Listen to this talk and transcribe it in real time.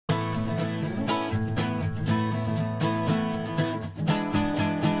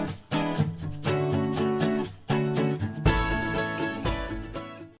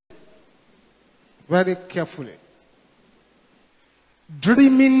very carefully.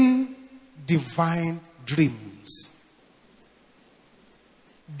 Dreaming divine dreams.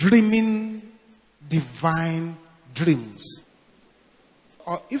 Dreaming divine dreams.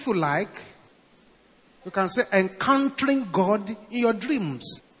 Or if you like, you can say encountering God in your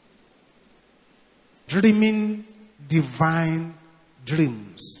dreams. Dreaming divine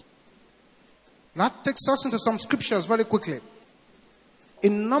dreams. That takes us into some scriptures very quickly.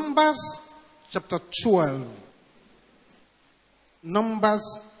 In Numbers chapter 12. Numbers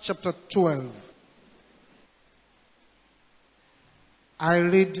chapter 12. I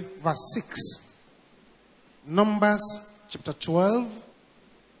read verse 6. Numbers chapter 12,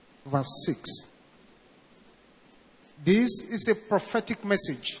 verse 6. This is a prophetic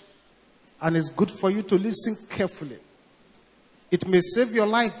message, and it's good for you to listen carefully. It may save your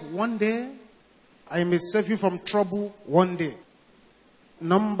life one day, and it may save you from trouble one day.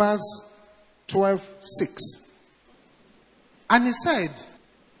 Numbers 12, 6. And he said,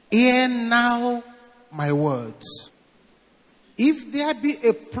 hear now my words. If there be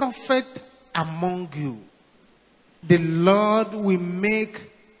a prophet among you, the Lord will make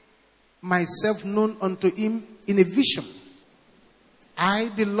myself known unto him in a vision. I,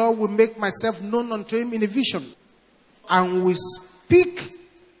 the Lord, will make myself known unto him in a vision, and will speak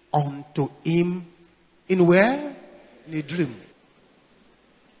unto him in where? In a dream.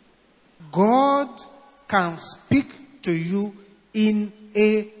 God can speak to you in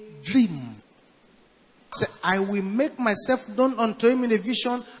a dream. Say, I will make myself known unto him in a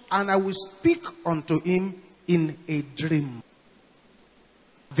vision, and I will speak unto him in a dream.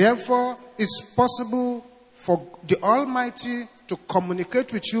 Therefore, it's possible for the Almighty to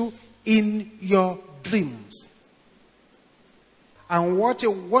communicate with you in your dreams. And what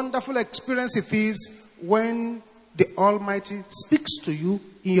a wonderful experience it is when the Almighty speaks to you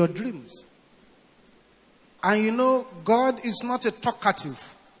in your dreams. And you know, God is not a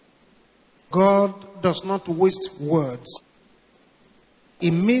talkative. God does not waste words.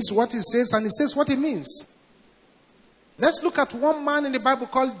 He means what he says, and he says what he means. Let's look at one man in the Bible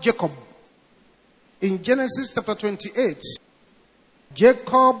called Jacob. In Genesis chapter 28,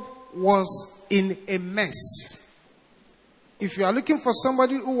 Jacob was in a mess. If you are looking for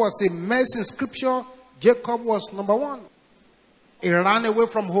somebody who was a mess in scripture, Jacob was number one. He ran away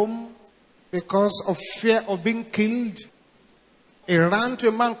from home because of fear of being killed. He ran to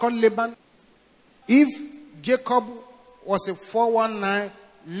a man called Laban. If Jacob was a 419,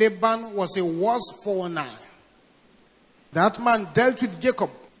 Laban was a worse 419. That man dealt with Jacob,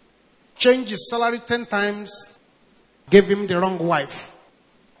 changed his salary 10 times, gave him the wrong wife,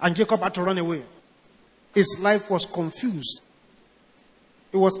 and Jacob had to run away. His life was confused.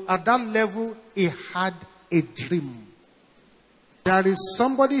 It was at that level he had a dream. There is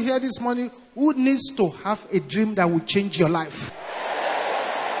somebody here this morning who needs to have a dream that will change your life.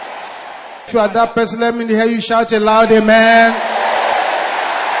 If you are that person, let me hear you shout aloud, amen.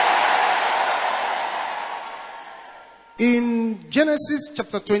 In Genesis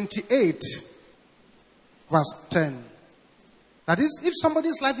chapter 28, verse 10. That is, if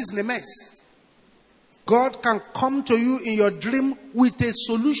somebody's life is in a mess, God can come to you in your dream with a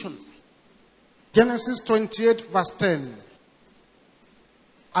solution. Genesis 28, verse 10.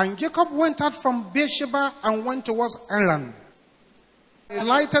 And Jacob went out from Beersheba and went towards Haran. He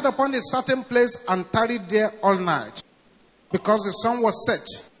lighted upon a certain place and tarried there all night, because the sun was set.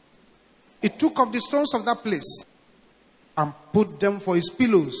 He took of the stones of that place and put them for his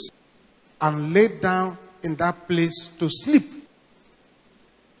pillows, and laid down in that place to sleep.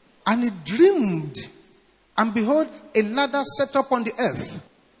 And he dreamed, and behold, a ladder set up on the earth,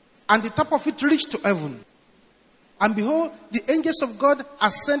 and the top of it reached to heaven. And behold, the angels of God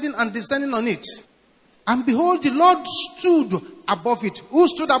ascending and descending on it. And behold, the Lord stood above it. Who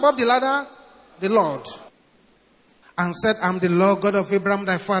stood above the ladder? The Lord. And said, I am the Lord God of Abraham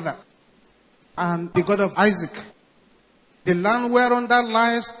thy father, and the God of Isaac. The land whereon thou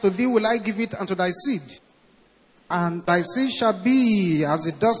liest, to thee will I give it, and to thy seed. And thy seed shall be as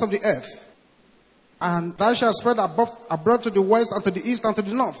the dust of the earth. And thou shalt spread abroad to the west, and to the east, and to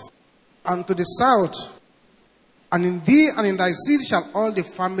the north, and to the south. And in thee and in thy seed shall all the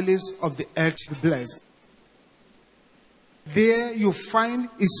families of the earth be blessed. There you find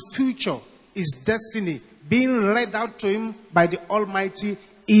his future, his destiny, being read out to him by the Almighty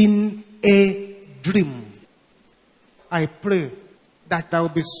in a dream. I pray that there will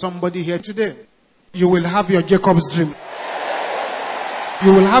be somebody here today. You will have your Jacob's dream.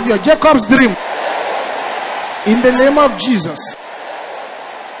 You will have your Jacob's dream. In the name of Jesus.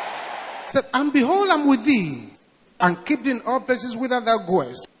 Said, and behold, I'm with thee, and keep thee in all places whither thou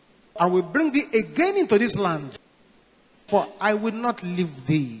goest. I will bring thee again into this land, for I will not leave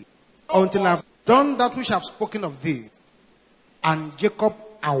thee until I have done that which I have spoken of thee. And Jacob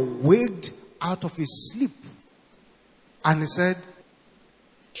awaked out of his sleep, and he said,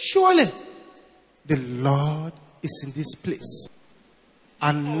 surely the Lord is in this place,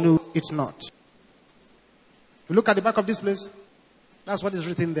 and knew it not. If you look at the back of this place, that's what is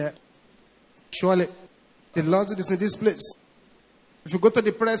written there. Surely the Lord is in this place. If you go to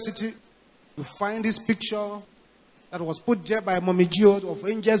the prayer city, you find this picture that was put there by Mommy Gio of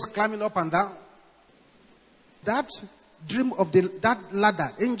angels climbing up and down. That dream of that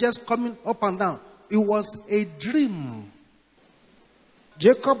ladder, angels coming up and down, it was a dream.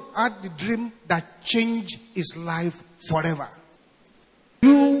 Jacob had the dream that changed his life forever.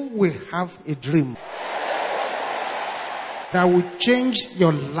 You will have a dream that will change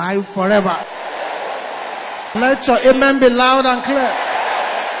your life forever. Let your amen be loud and clear.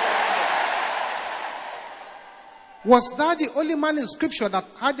 Was that the only man in scripture that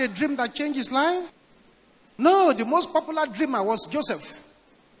had a dream that changed his life? No, the most popular dreamer was Joseph.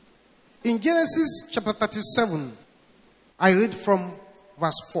 In Genesis chapter 37, I read from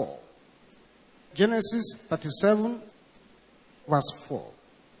verse 4. Genesis 37, verse 4.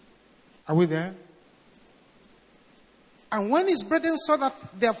 Are we there? And when his brethren saw that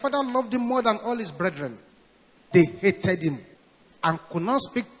their father loved him more than all his brethren, they hated him and could not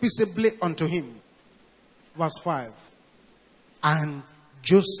speak peaceably unto him. Verse 5. And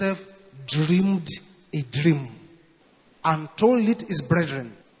Joseph dreamed a dream and told it his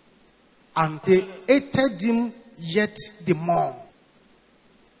brethren, and they hated him yet the more.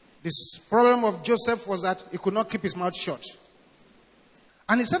 This problem of Joseph was that he could not keep his mouth shut.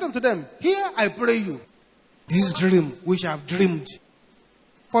 And he said unto them, hear, I pray you, this dream which I have dreamed.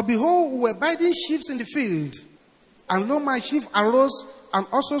 For behold, we were binding sheaves in the field, and lo, my sheaf arose and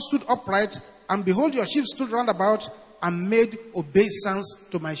also stood upright, and behold, your sheaf stood round about and made obeisance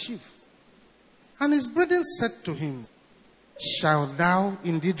to my sheaf. And his brethren said to him, shalt thou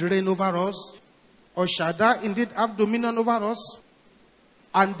indeed reign over us, or shalt thou indeed have dominion over us?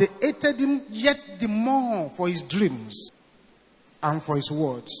 And they hated him yet the more for his dreams and for his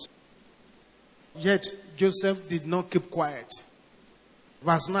words. Yet Joseph did not keep quiet.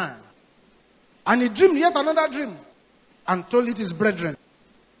 Verse 9. And he dreamed yet another dream, and told it his brethren.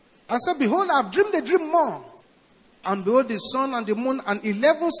 I said, behold, I have dreamed a dream more. And behold, the sun and the moon and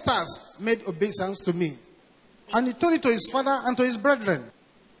 11 stars made obeisance to me. And he told it to his father and to his brethren.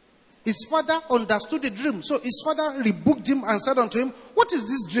 His father understood the dream. So his father rebuked him and said unto him, what is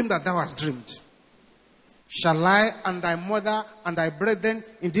this dream that thou hast dreamed? Shall I and thy mother and thy brethren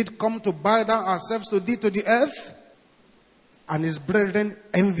indeed come to bow down ourselves to thee to the earth? And his brethren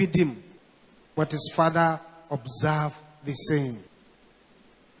envied him. But his father observed the same.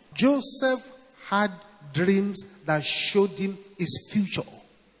 Joseph had dreams that showed him his future.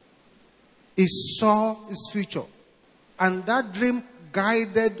 He saw his future. And that dream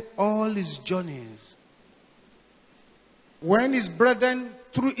guided all his journeys. When his brethren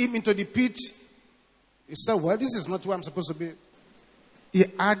threw him into the pit, he said, well, this is not where I'm supposed to be. He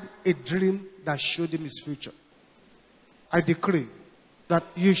had a dream that showed him his future. I decree that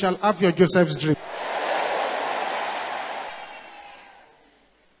you shall have your Joseph's dream.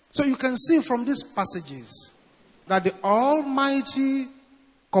 So you can see from these passages that the Almighty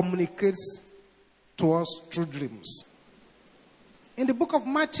communicates to us through dreams. In the book of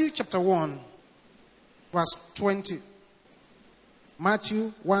Matthew chapter 1, verse 20.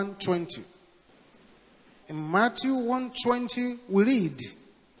 Matthew 1:20. In Matthew 1:20 we read,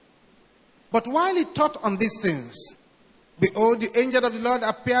 but while he thought on these things, behold, the angel of the Lord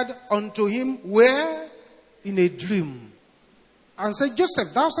appeared unto him where? In a dream. And said,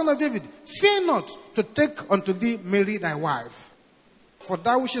 Joseph, thou son of David, fear not to take unto thee Mary thy wife, for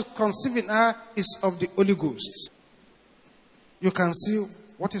that which is conceived in her is of the Holy Ghost. You can see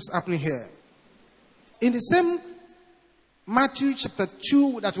what is happening here. In the same Matthew chapter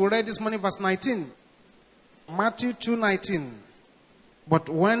 2 that we read this morning, verse 19. Matthew 2:19. But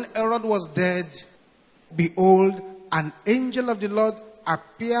when Herod was dead, behold, an angel of the Lord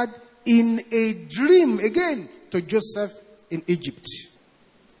appeared in a dream again to Joseph in Egypt.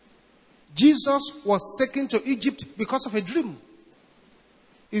 Jesus was taken to Egypt because of a dream.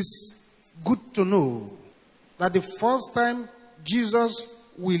 It's good to know that the first time Jesus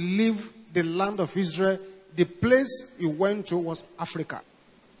will leave the land of Israel, the place he went to was Africa.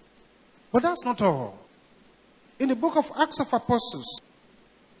 But that's not all. In the book of Acts of Apostles,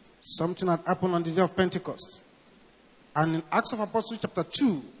 something had happened on the day of Pentecost. And in Acts of Apostles chapter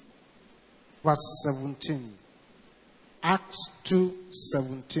 2, verse 17. Acts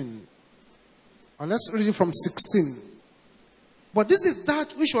 2:17. Or let's read it from 16. But this is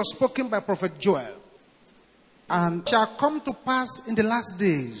that which was spoken by prophet Joel. And shall come to pass in the last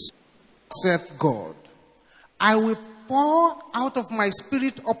days, saith God, I will pour out of my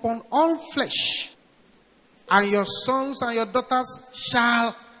spirit upon all flesh, and your sons and your daughters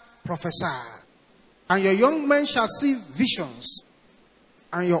shall prophesy, and your young men shall see visions,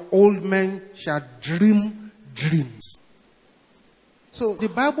 and your old men shall dream dreams. So the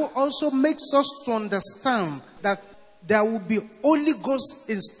Bible also makes us to understand that there will be Holy Ghost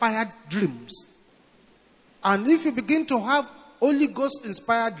inspired dreams. And if you begin to have Holy Ghost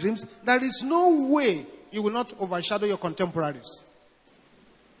inspired dreams, there is no way you will not overshadow your contemporaries.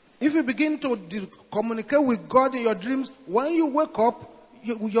 If you begin to communicate with God in your dreams, when you wake up,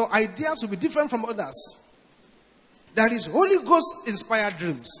 your ideas will be different from others. There is Holy Ghost inspired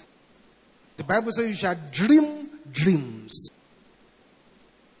dreams. The Bible says you shall dream dreams.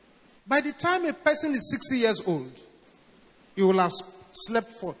 By the time a person is 60 years old, you will have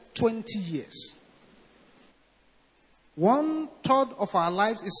slept for 20 years. 1/3 of our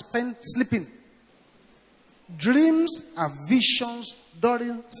lives is spent sleeping. Dreams are visions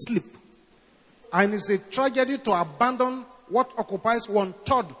during sleep. And it's a tragedy to abandon what occupies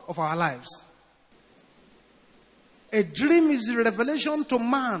 1/3 of our lives. A dream is a revelation to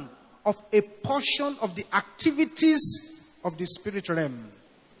man of a portion of the activities of the spirit realm.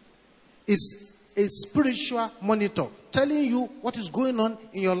 It's a spiritual monitor telling you what is going on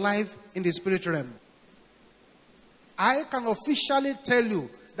in your life in the spirit realm. I can officially tell you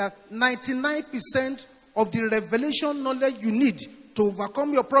that 99% of the revelation knowledge you need to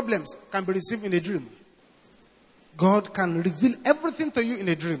overcome your problems can be received in a dream. God can reveal everything to you in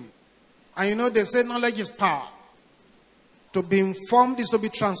a dream. And you know, they say knowledge is power. To be informed is to be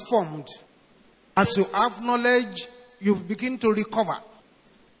transformed. As you have knowledge, you begin to recover.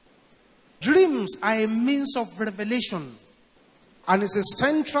 Dreams are a means of revelation. And it's a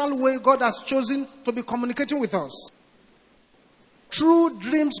central way God has chosen to be communicating with us. Through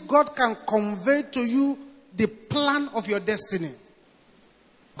dreams, God can convey to you the plan of your destiny.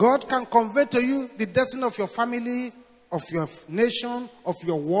 God can convey to you the destiny of your family, of your nation, of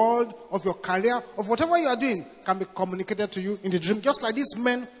your world, of your career, of whatever you are doing can be communicated to you in the dream, just like these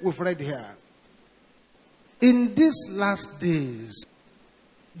men we've read here. In these last days,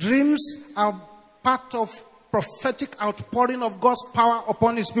 dreams are part of prophetic outpouring of God's power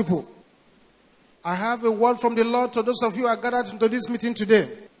upon his people. I have a word from the Lord to those of you who are gathered into this meeting today,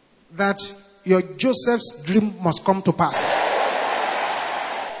 that your Joseph's dream must come to pass.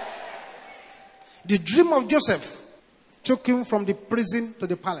 The dream of Joseph took him from the prison to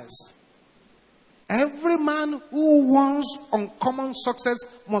the palace. Every man who wants uncommon success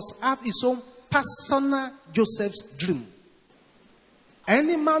must have his own personal Joseph's dream.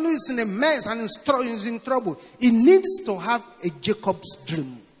 Any man who is in a mess and is in trouble, he needs to have a Jacob's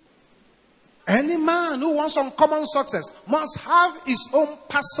dream. Any man who wants uncommon success must have his own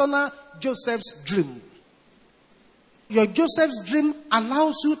personal Joseph's dream. Your Joseph's dream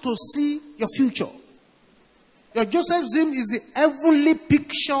allows you to see your future. Your Joseph's dream is the heavenly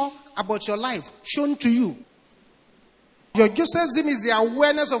picture about your life shown to you. Your Joseph's dream is the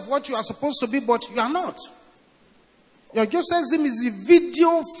awareness of what you are supposed to be, but you are not. Your Joseph's dream is the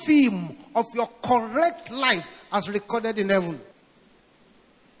video film of your correct life as recorded in heaven.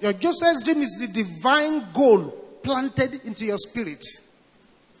 Your Joseph's dream is the divine goal planted into your spirit.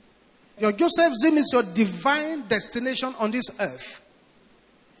 Your Joseph's dream is your divine destination on this earth.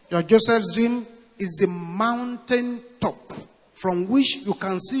 Your Joseph's dream is the mountain top from which you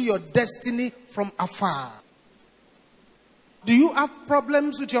can see your destiny from afar. Do you have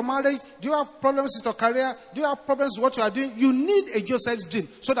problems with your marriage? Do you have problems with your career? Do you have problems with what you are doing? You need a Joseph's dream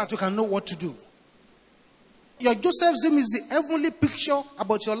so that you can know what to do. Your Joseph's dream is the heavenly picture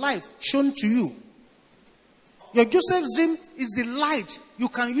about your life shown to you. Your Joseph's dream is the light you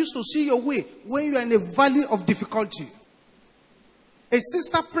can use to see your way when you are in a valley of difficulty. A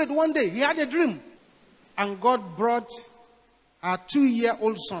sister prayed one day. He had a dream. And God brought her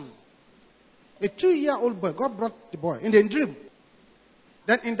 2-year-old son. A 2-year-old boy. God brought the boy in the dream.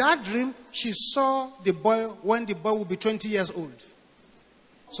 Then in that dream, she saw the boy when the boy would be 20 years old.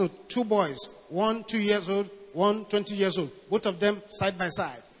 So 2 boys. One 2 years old, one 20 years old. Both of them side by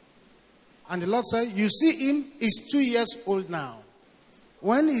side. And the Lord said, you see him, he's 2 years old now.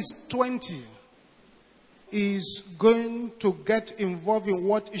 When he's 20, he's going to get involved in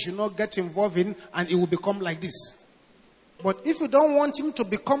what he should not get involved in, and he will become like this. But if you don't want him to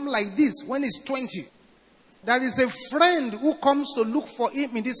become like this when he's 20, there is a friend who comes to look for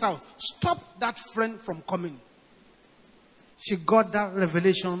him in this house. Stop that friend from coming. She got that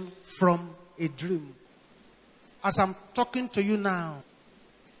revelation from a dream. As I'm talking to you now,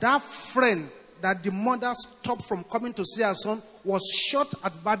 that friend that the mother stopped from coming to see her son was shot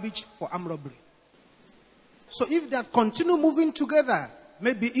at Babbage for armed robbery. So if they had continued moving together,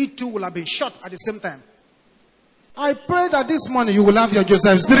 maybe he too will have been shot at the same time. I pray that this morning you will have your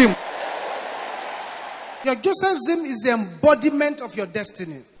Joseph's dream. Your Joseph's dream is the embodiment of your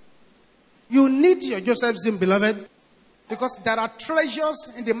destiny. You need your Joseph's dream, beloved, because there are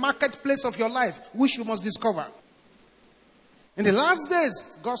treasures in the marketplace of your life which you must discover. In the last days,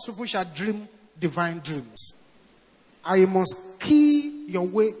 God's people shall dream divine dreams. I must key your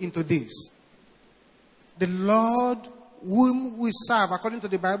way into this. The Lord whom we serve, according to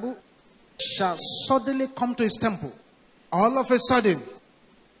the Bible, shall suddenly come to his temple. All of a sudden,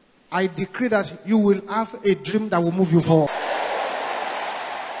 I decree that you will have a dream that will move you forward.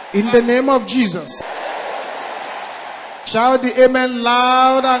 In the name of Jesus. Shout the amen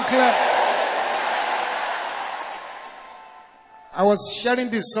loud and clear. I was sharing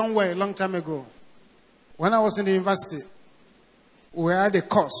this somewhere a long time ago. When I was in the university, we had a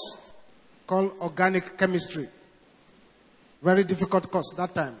course called organic chemistry. Very difficult course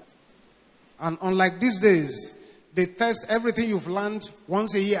that time. And unlike these days, they test everything you've learned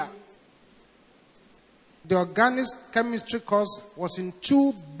once a year. The organic chemistry course was in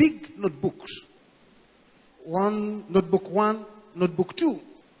 2 big notebooks. Notebook 1, notebook 2.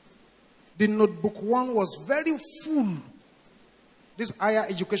 The notebook 1 was very full. This higher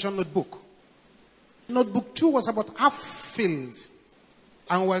education notebook. Notebook 2 was about half filled.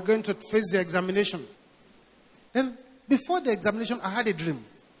 And we're going to face the examination. Then, before the examination, I had a dream.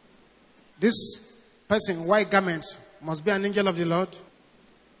 This person in white garments must be an angel of the Lord.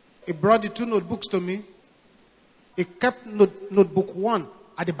 He brought the 2 notebooks to me. He kept notebook 1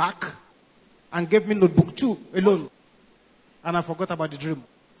 at the back and gave me notebook 2 alone. And I forgot about the dream.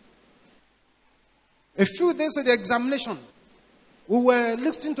 A few days of the examination, we were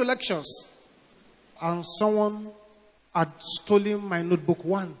listening to lectures and someone had stolen my notebook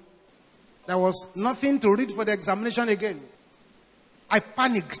 1. There was nothing to read for the examination again. I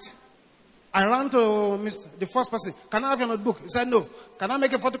panicked. I ran to the first person. Can I have your notebook? He said no. Can I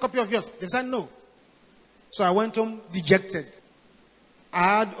make a photocopy of yours? They said no. So I went home dejected.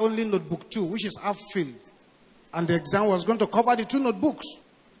 I had only notebook 2, which is half filled. And the exam was going to cover the 2 notebooks.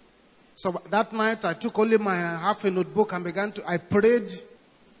 So that night I took only my half a notebook and I prayed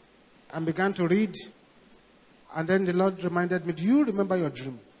and began to read. And then the Lord reminded me, do you remember your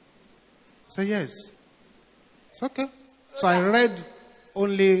dream? I said, yes. It's okay. So I read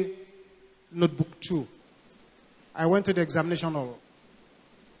only notebook 2. I went to the examination hall.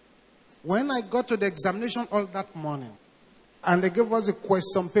 When I got to the examination hall that morning, and they gave us the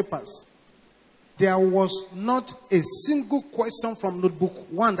question papers, there was not a single question from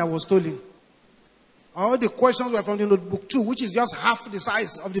notebook 1 that was stolen. All the questions were from the notebook 2, which is just half the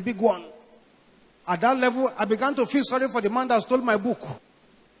size of the big one. At that level, I began to feel sorry for the man that stole my book,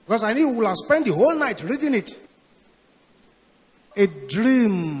 because I knew he would have spent the whole night reading it. A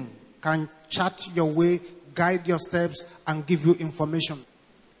dream can chart your way, guide your steps, and give you information.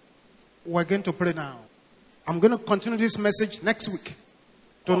 We're going to pray now. I'm going to continue this message next week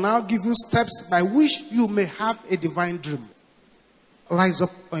to now give you steps by which you may have a divine dream. Rise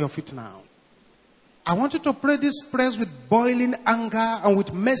up on your feet now. I want you to pray these prayers with boiling anger and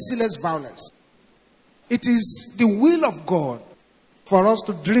with merciless violence. It is the will of God for us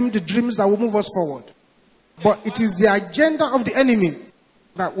to dream the dreams that will move us forward. But it is the agenda of the enemy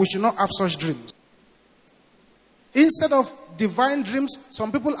that we should not have such dreams. Instead of divine dreams,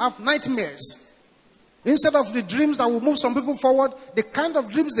 some people have nightmares. Instead of the dreams that will move some people forward, the kind of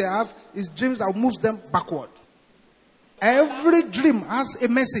dreams they have is dreams that moves them backward. Every dream has a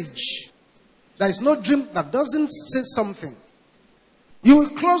message. There is no dream that doesn't say something. You will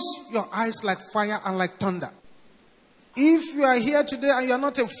close your eyes like fire and like thunder. If you are here today and you are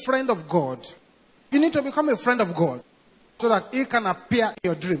not a friend of God, you need to become a friend of God so that he can appear in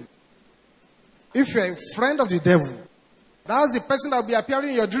your dream. If you are a friend of the devil, that's the person that will be appearing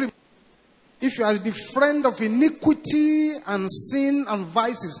in your dream. If you are the friend of iniquity and sin and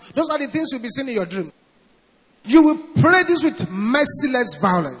vices, those are the things you'll be seeing in your dream. You will pray this with merciless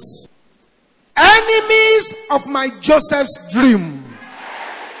violence. Enemies of my Joseph's dream.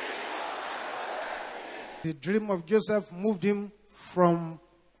 The dream of Joseph moved him from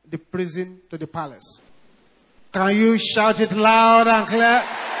the prison to the palace. Can you shout it loud and clear?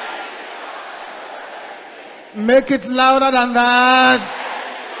 Make it louder than that.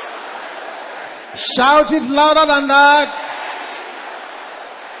 Shout it louder than that.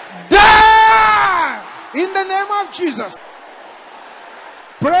 Die! In the name of Jesus.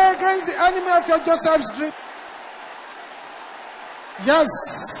 Pray against the enemy of your Joseph's dream.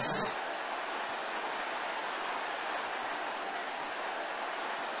 Yes.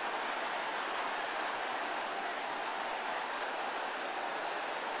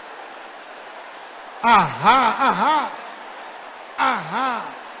 Aha.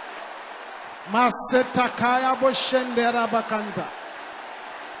 Masetakaya boshendera bakanta.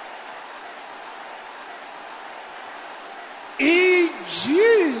 In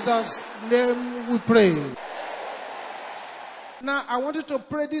Jesus' name we pray. Now I want you to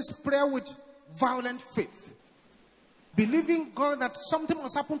pray this prayer with violent faith, believing God that something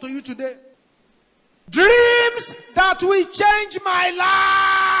must happen to you today. Dreams that will change my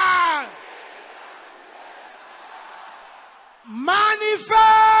life. Manifest.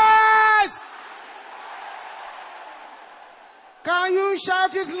 Can you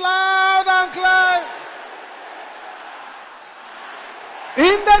shout it loud and clear?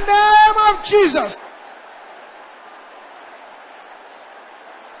 In the name of Jesus.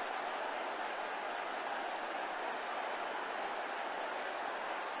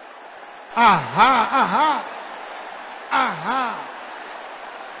 Aha.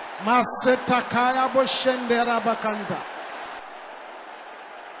 Masetakaya boshendera bakanta.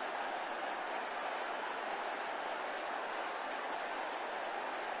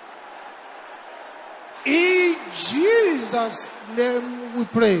 In Jesus' name we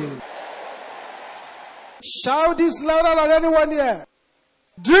pray. Shout this louder than anyone here.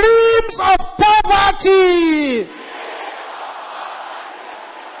 Dreams of poverty.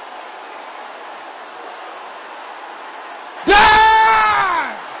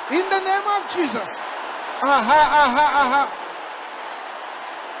 Die in the name of Jesus. Aha.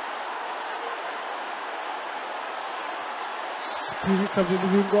 Spirit of the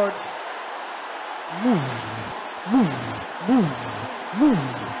living God. Move.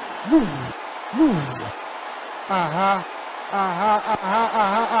 Aha.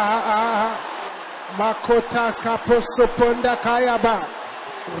 Makota kaposoponda kayaba.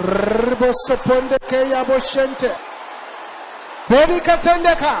 Rbosoponde kayabo shente.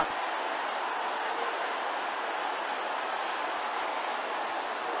 Berikatendeka.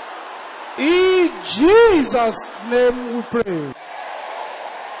 In Jesus' name we pray.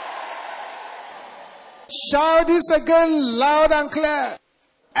 Shout this again loud and clear.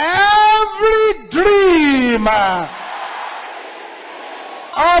 Every dream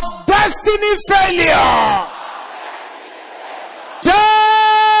of destiny failure,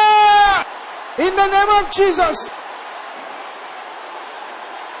 die in the name of Jesus.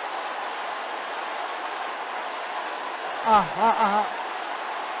 Aha.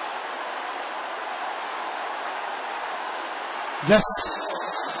 Yes.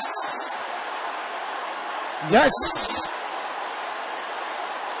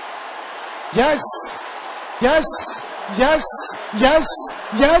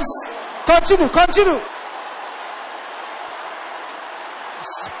 Continue.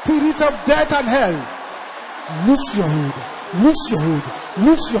 Spirit of death and hell, loose your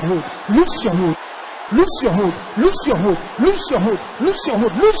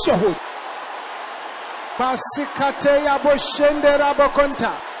hold. Basikate yabo shende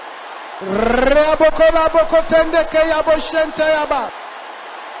rabokonta. Rabokola bokotende ke yabo shente yaba.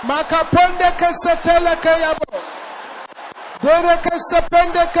 Makaponde ke setele ke yabo. Dere ke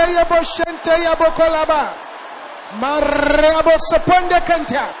sepende ke yabo shente yabo kolaba. Marabo seponde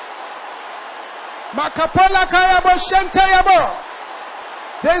kentia. Makapola ke yabo shente yabo.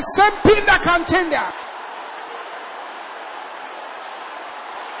 The same pinda cantinda.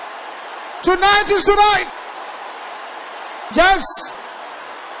 Tonight is tonight. Yes.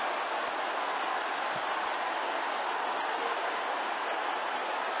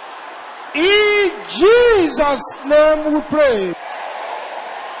 In Jesus' name we pray.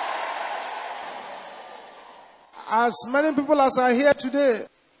 As many people as are here today,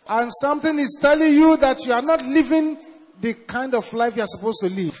 and something is telling you that you are not living the kind of life you are supposed to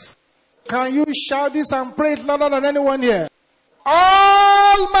live, can you shout this and pray it louder than anyone here?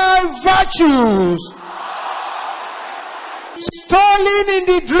 All my virtues stolen in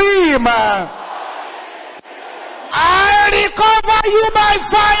the dream, I recover you by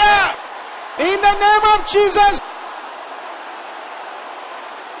fire in the name of Jesus.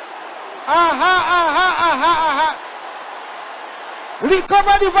 Aha.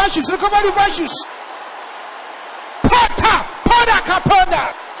 Recover the virtues. Poda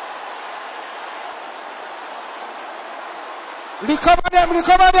kaponda. Recover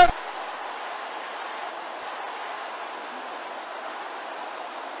them.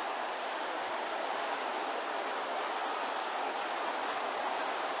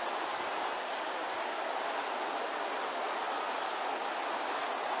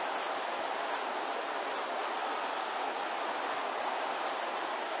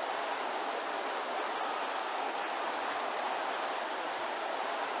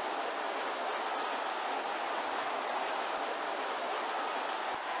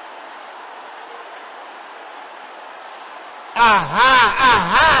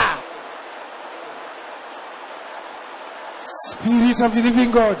 Aha! Spirit of the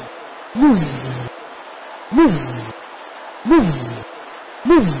living God, move. Move. Move.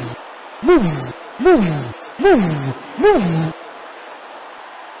 Move. Move. Move. Move. Move.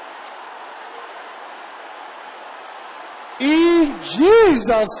 In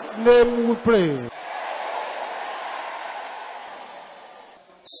Jesus' name we pray.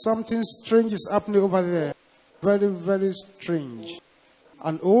 Something strange is happening over there. Very, very strange.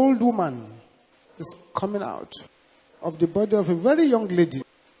 An old woman is coming out of the body of a very young lady.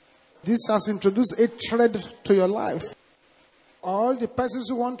 This has introduced a thread to your life. All the persons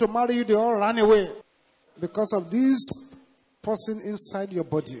who want to marry you, they all ran away because of this person inside your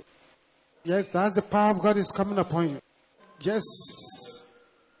body. Yes, that's the power of God is coming upon you. Yes.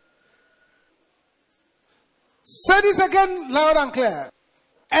 Say this again loud and clear.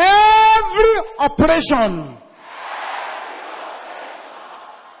 Every operation.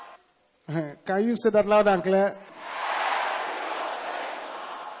 Can you say that loud and clear?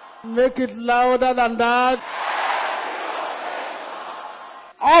 Make it louder than that.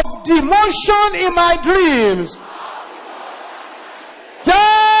 Of demotion in my dreams.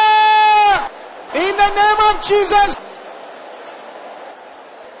 In the name of Jesus.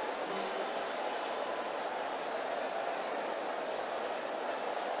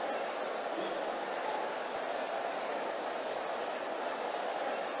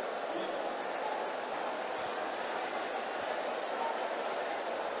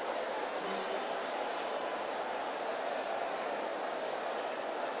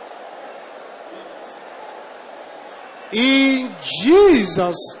 In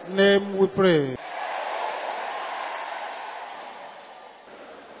Jesus' name we pray.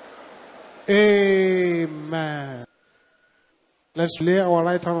 Amen. Let's lay our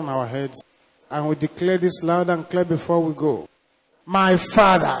right hand on our heads and we declare this loud and clear before we go. My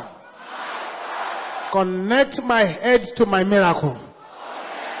Father, connect my head to my miracle.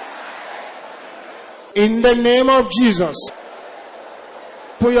 In the name of Jesus.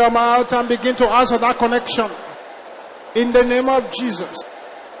 Put your mouth and begin to ask for that connection. In the name of Jesus.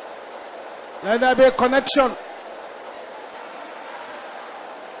 Let there be a connection.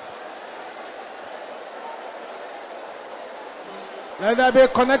 Let there be a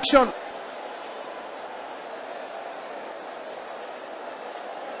connection.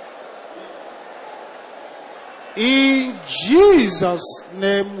 In Jesus'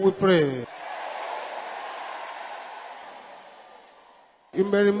 name we pray. You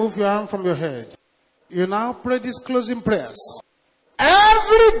may remove your hand from your head. You now pray these closing prayers.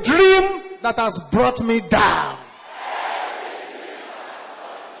 Every dream that has brought me down,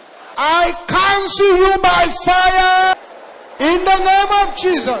 I cancel you by fire in the name of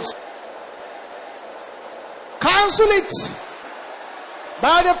Jesus. Cancel it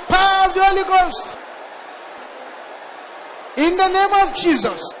by the power of the Holy Ghost. In the name of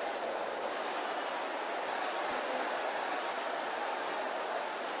Jesus.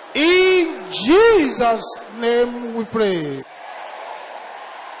 In Jesus' name we pray.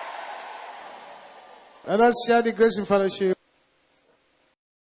 Let us share the grace in fellowship.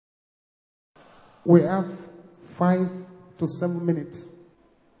 We have 5 to 7 minutes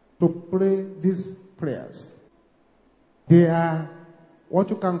to pray these prayers. They are what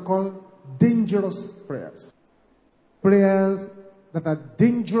you can call dangerous prayers. Prayers that are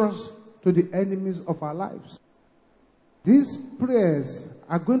dangerous to the enemies of our lives. These prayers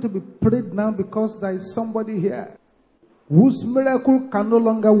are going to be prayed now because there is somebody here whose miracle can no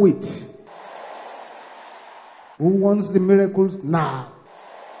longer wait. Who wants the miracles now?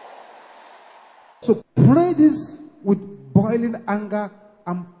 So pray this with boiling anger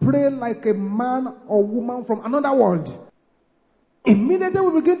and pray like a man or woman from another world. Immediately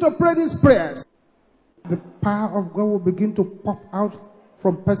we begin to pray these prayers, the power of God will begin to pop out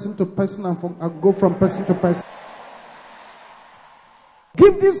from person to person and go from person to person.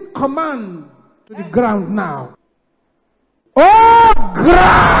 Give this command to the ground now. Oh,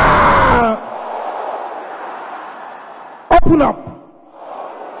 ground! Open up.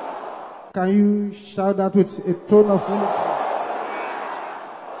 Can you shout that with a tone of humility?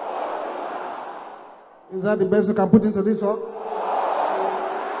 Is that the best you can put into this one?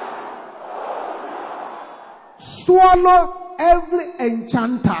 Swallow every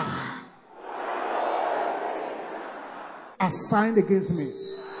enchanter assigned against me.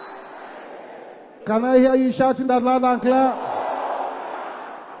 Can I hear you shouting that loud and clear?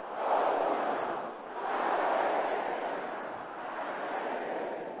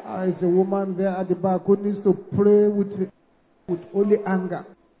 There is a woman there at the back who needs to pray with only anger,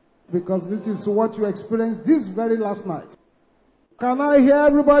 because this is what you experienced this very last night. Can I hear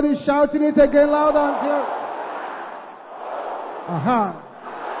everybody shouting it again loud and clear? Aha.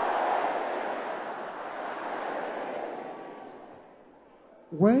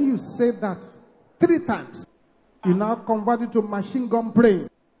 When you say that 3 times, you now convert it to machine gun praying.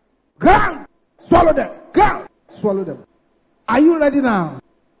 Go! Swallow them. Go! Swallow them. Are you ready now?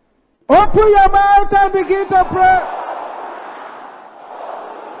 Open your mouth and begin to pray.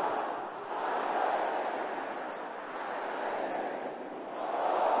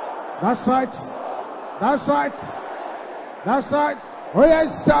 That's right. That's right. That's right. Oh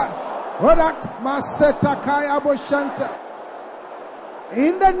yes, sir. Odak maseta kaya boshanta.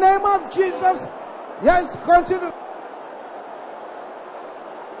 In the name of Jesus. Yes, continue.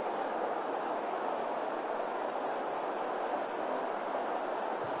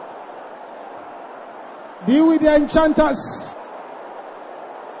 Deal with the enchanters.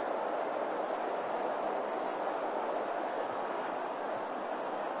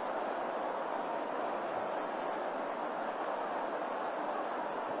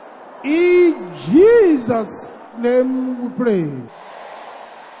 In Jesus' name we pray.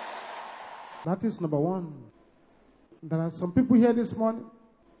 That is number 1. There are some people here this morning.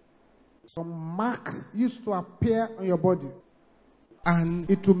 Some marks used to appear on your body, and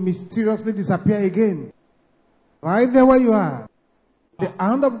it will mysteriously disappear again. Right there where you are. The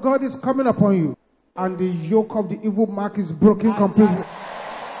hand of God is coming upon you, and the yoke of the evil mark is broken completely.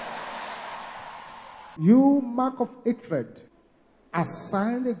 You mark of hatred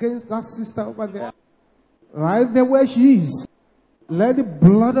assigned against that sister over there, right there where she is. Let the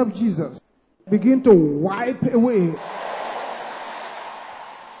blood of Jesus begin to wipe away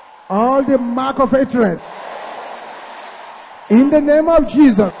all the mark of hatred. In the name of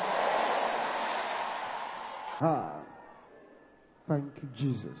Jesus. Thank you,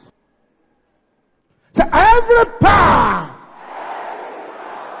 Jesus. So every power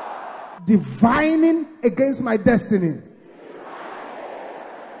divining against my destiny.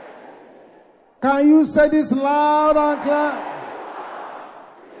 Can you say this loud and clear?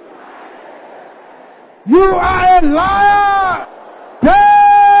 You are a liar!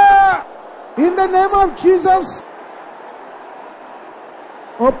 Yeah! In the name of Jesus.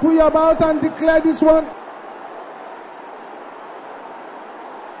 Open your mouth and declare this one.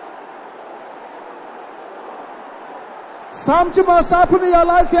 Something must happen in your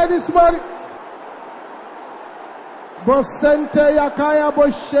life here this morning. Bosente yakaya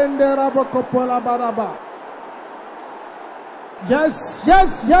boshende rabokopola baraba. Yes,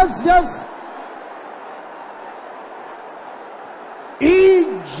 yes, yes, yes.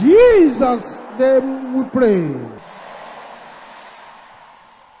 In Jesus' name we pray.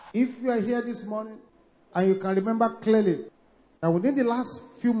 If you are here this morning and you can remember clearly that within the last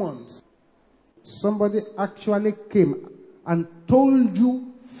few months, somebody actually came and told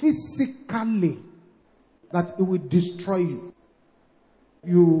you physically that it will destroy you.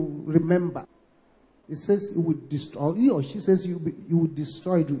 You remember. It says it will destroy, he or she says you will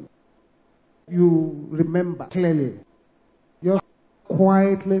destroy you. You remember clearly. Just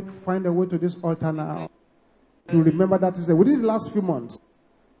quietly find a way to this altar now. To remember that is there. Within the last few months,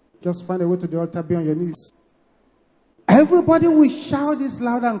 just find a way to the altar, be on your knees. Everybody will shout this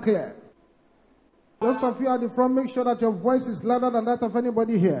loud and clear. Those of you at the front, make sure that your voice is louder than that of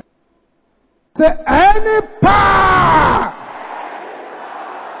anybody here. Say, any power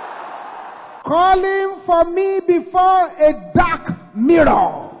calling for me before a dark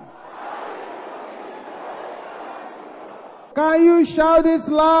mirror. Can you shout this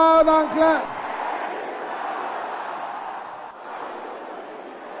loud and clear?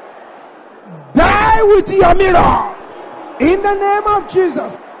 Die with your mirror in the name of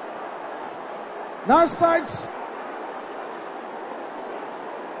Jesus. That's right.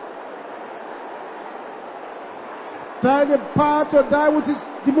 Tell the power to die with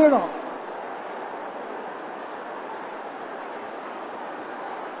the mirror.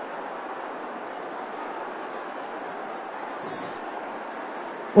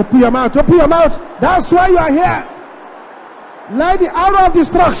 Open your mouth, open your mouth. That's why you are here. Let the arrow of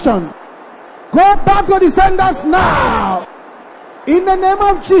destruction go back to the senders now. In the name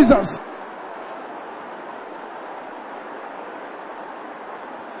of Jesus.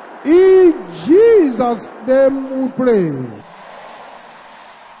 In Jesus' name we pray.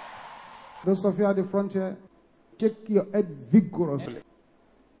 Those of you at the front here, shake your head vigorously.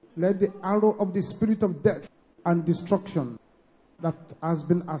 Let the arrow of the spirit of death and destruction that has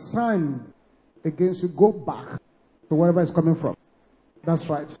been assigned against you go back to wherever it's coming from. That's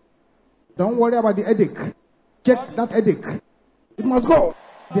right. Don't worry about the headache. Check that headache. It must go.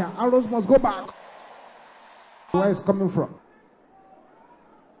 The arrows must go back to where it's coming from.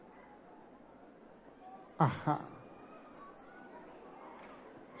 Aha.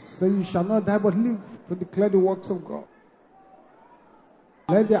 Say, you shall not die but live to declare the works of God.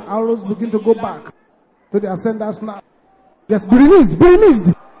 Let the arrows begin to go back to the ascenders now. Yes, be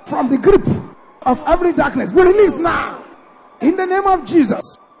released from the grip of every darkness. Be released now. In the name of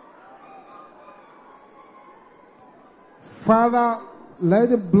Jesus. Father, let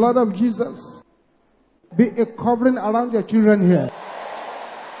the blood of Jesus be a covering around your children here.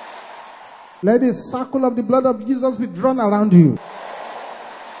 Let the circle of the blood of Jesus be drawn around you.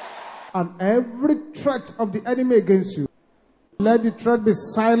 And every threat of the enemy against you, let the threat be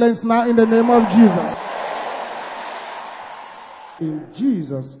silenced now in the name of Jesus. In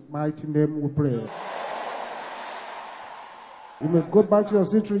Jesus' mighty name we pray. You may go back to your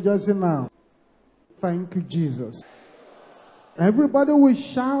seat rejoicing now. Thank you, Jesus. Everybody will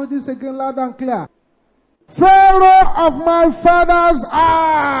shout this again loud and clear. Pharaoh of my father's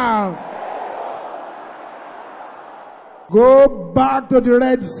house, go back to the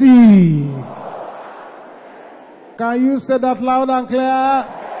Red Sea. Can you say that loud and clear?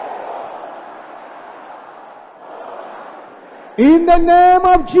 In the name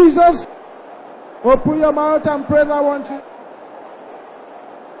of Jesus, open your mouth and pray that I want you.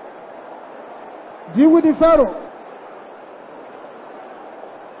 Deal with the Pharaoh.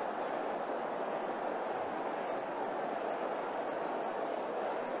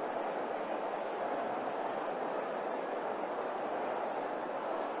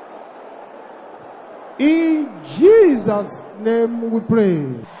 In Jesus' name we pray.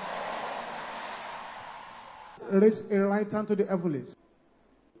 Raise a right hand to the heavens.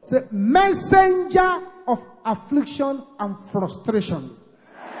 Say, messenger of affliction and frustration.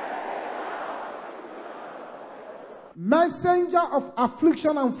 Messenger of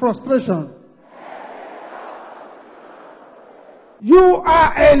affliction and frustration. You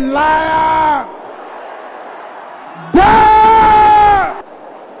are a liar. Die!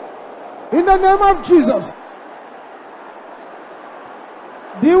 In the name of Jesus.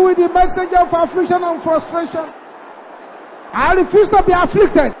 Deal with the messenger of affliction and frustration. I refuse to be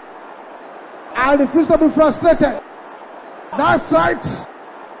afflicted. I refuse to be frustrated. That's right.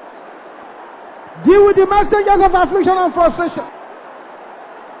 Deal with the messengers of affliction and frustration.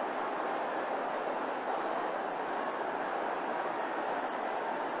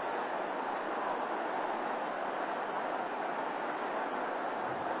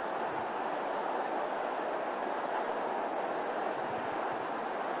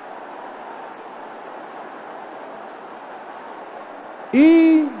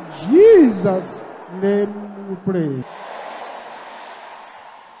 In Jesus' name we pray.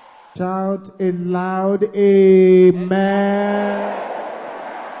 Shout a loud amen.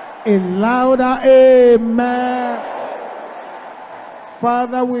 A louder amen.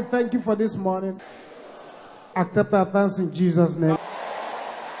 Father, we thank you for this morning. Accept our thanks in Jesus' name.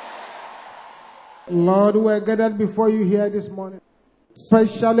 Lord, we are gathered before you here this morning.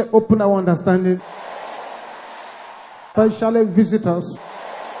 Especially open our understanding. Especially visit us.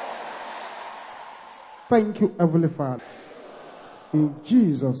 Thank you, Heavenly Father. In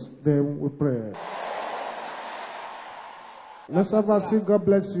Jesus' name we pray. Let's have a seat. God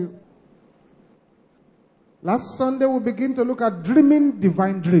bless you. Last Sunday we begin to look at dreaming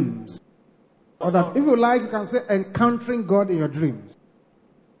divine dreams. Or that if you like, you can say encountering God in your dreams.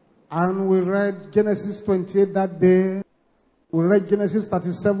 And we read Genesis 28 that day. We read Genesis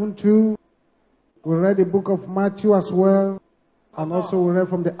 37 too. We read the book of Matthew as well. And also we read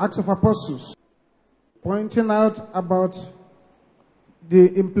from the Acts of Apostles. Pointing out about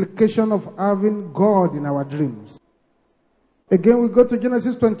the implication of having God in our dreams. Again, we go to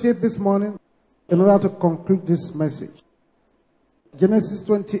Genesis 28 this morning in order to conclude this message. Genesis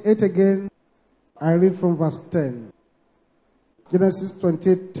 28 again, I read from verse 10. Genesis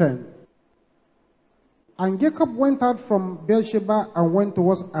 28:10. And Jacob went out from Beersheba and went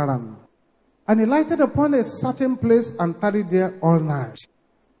towards Aram. And he lighted upon a certain place and tarried there all night.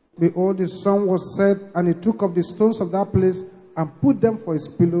 Behold, the sun was set, and he took of the stones of that place and put them for his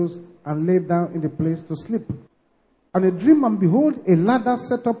pillows and lay down in the place to sleep. And he dreamed, and behold, a ladder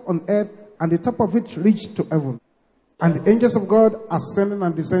set up on earth, and the top of it reached to heaven. And the angels of God ascending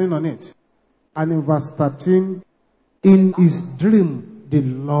and descending on it. And in verse 13, in his dream the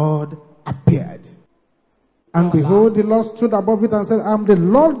Lord appeared. And behold, the Lord stood above it and said, I am the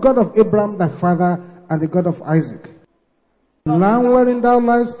Lord God of Abraham thy father, and the God of Isaac. The land wherein thou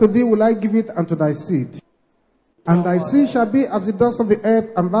liest, to thee will I give it, and to thy seed. And thy seed shall be as the dust of the earth,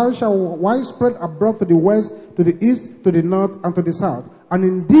 and thou shalt widespread abroad to the west, to the east, to the north, and to the south. And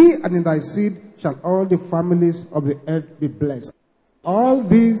in thee and in thy seed shall all the families of the earth be blessed. All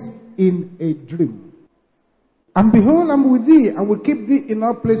these in a dream. And behold, I am with thee, and will keep thee in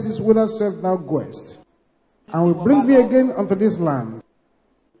all places whithersoever thou goest, and will bring thee again unto this land.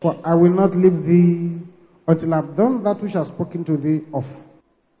 For I will not leave thee until I have done that which I have spoken to thee of.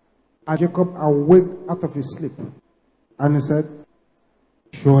 And Jacob awaked out of his sleep, and he said,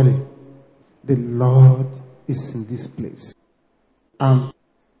 surely the Lord is in this place, and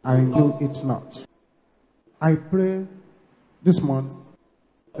I knew it not. I pray this morning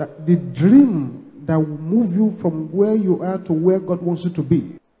that the dream that will move you from where you are to where God wants you to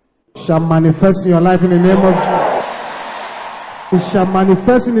be shall manifest in your life in the name of Jesus. It shall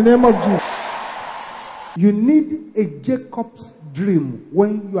manifest in the name of Jesus. You need a Jacob's dream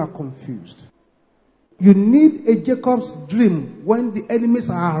when you are confused. You need a Jacob's dream when the enemies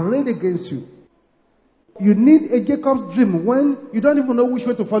are arrayed against you. You need a Jacob's dream when you don't even know which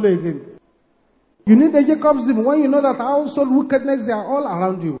way to follow again. You need a Jacob's dream when you know that household wickedness, they are all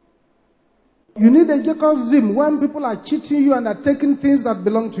around you. You need a Jacob's dream when people are cheating you and are taking things that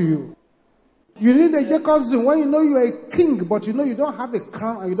belong to you. You need a Jacob's dream when you know you are a king, but you know you don't have a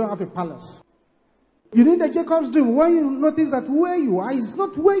crown and you don't have a palace. You need a Jacob's dream when you notice that where you are is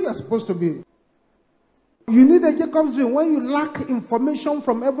not where you are supposed to be. You need a Jacob's dream when you lack information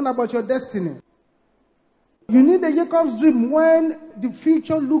from heaven about your destiny. You need a Jacob's dream when the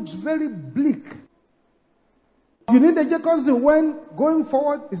future looks very bleak. You need a Jacob's dream when going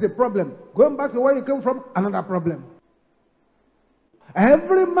forward is a problem. Going back to where you came from, another problem.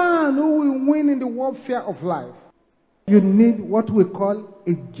 Every man who will win in the warfare of life, you need what we call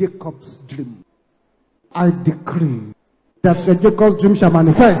a Jacob's dream. I decree that your Jacob's dream shall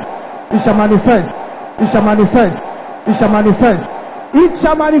manifest. It shall manifest. It shall manifest. It shall manifest. It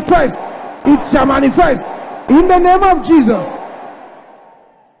shall manifest. It shall manifest. In the name of Jesus.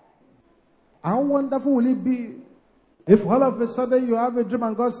 How wonderful will it be if all of a sudden you have a dream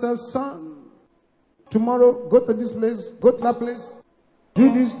and God says, son, tomorrow go to this place, go to that place,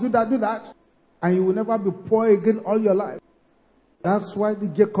 do this, do that, do that, and you will never be poor again all your life. That's why the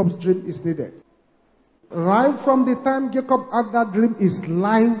Jacob's dream is needed. Right from the time Jacob had that dream, his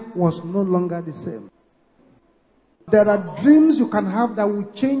life was no longer the same. There are dreams you can have that will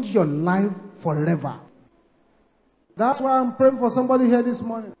change your life forever. That's why I'm praying for somebody here this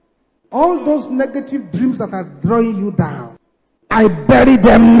morning. All those negative dreams that are drawing you down, I bury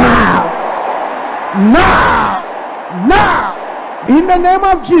them now. Now. Now. In the name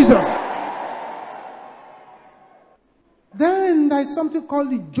of Jesus. Then there is something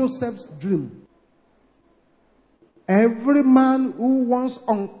called the Joseph's dream. Every man who wants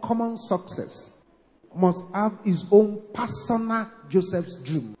uncommon success must have his own personal Joseph's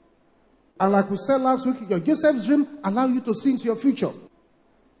dream. And like we said last week, your Joseph's dream allows you to see into your future.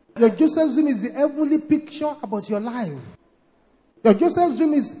 Your Joseph's dream is the heavenly picture about your life. Your Joseph's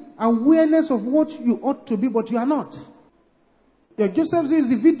dream is awareness of what you ought to be, but you are not. Your Joseph's dream is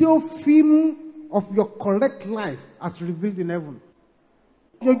the video film of your correct life as revealed in heaven.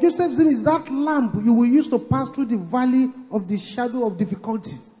 Your Joseph's dream is that lamp you will use to pass through the valley of the shadow of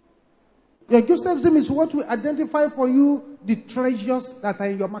difficulty. Your Joseph's dream is what will identify for you the treasures that are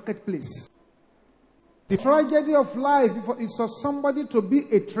in your marketplace. The tragedy of life is for somebody to be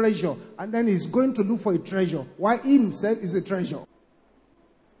a treasure and then he's going to look for a treasure. Why he himself is a treasure.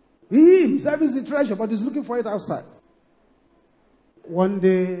 He himself is a treasure, but he's looking for it outside. One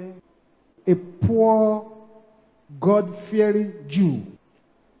day, a poor, God-fearing Jew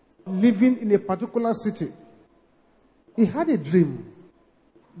living in a particular city, he had a dream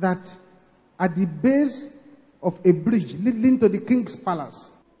that at the base of a bridge leading to the king's palace,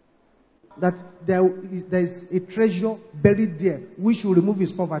 that there is a treasure buried there which will remove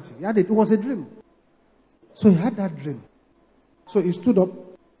his poverty. It was a dream. So he had that dream. So he stood up,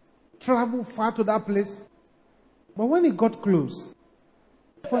 traveled far to that place. But when he got close,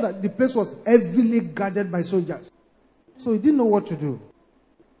 he found that the place was heavily guarded by soldiers. So he didn't know what to do.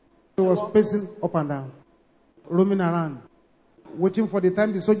 He was pacing up and down, roaming around, waiting for the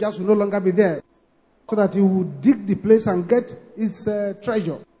time the soldiers will no longer be there, so that he would dig the place and get his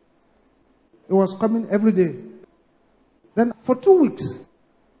treasure. He was coming every day. Then for 2 weeks, he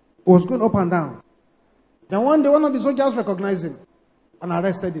was going up and down. Then one day, one of the soldiers recognized him and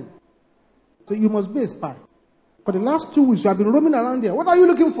arrested him. So you must be a spy. For the last 2 weeks, you have been roaming around here. What are you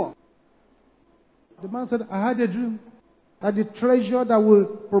looking for? The man said, I had a dream that the treasure that will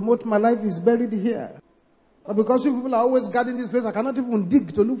promote my life is buried here. But because you people are always guarding this place, I cannot even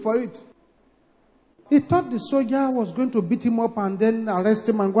dig to look for it. He thought the soldier was going to beat him up and then arrest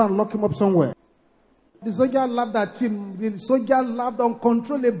him and go and lock him up somewhere. The soldier laughed at him. The soldier laughed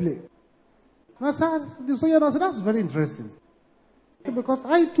uncontrollably. And I said, the soldier said, that's very interesting. Because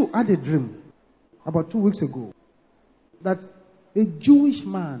I too had a dream about 2 weeks ago that a Jewish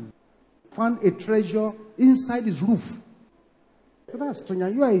man found a treasure inside his roof. So that's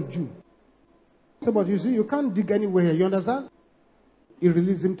strange. You are a Jew. So, but you see, you can't dig anywhere here. You understand? He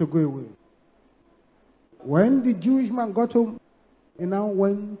released him to go away. When the Jewish man got home, he now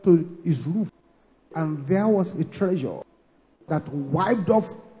went to his roof, and there was a treasure that wiped off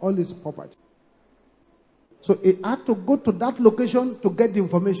all his property. So he had to go to that location to get the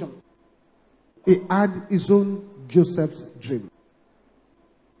information. He had his own Joseph's dream.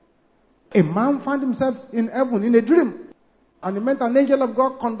 A man found himself in heaven in a dream, and he met an angel of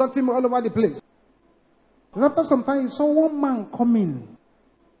God conducting him all over the place. And after some time, he saw one man coming,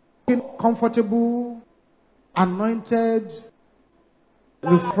 comfortable, anointed,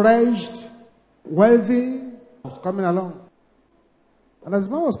 refreshed, wealthy. He was coming along. And as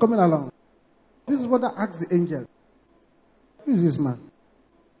the man was coming along, this is what I asked the angel. Who is this man?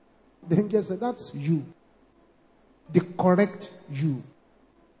 The angel said, that's you. The correct you.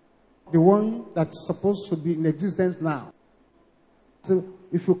 The one that's supposed to be in existence now. So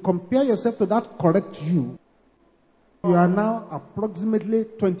if you compare yourself to that correct you, you are now approximately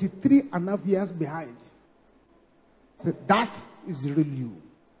 23 and a half years behind. So that is the real you.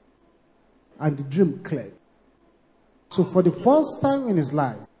 And the dream cleared. So for the first time in his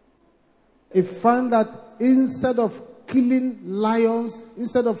life, he found that instead of killing lions,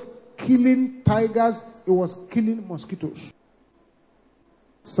 instead of killing tigers, he was killing mosquitoes.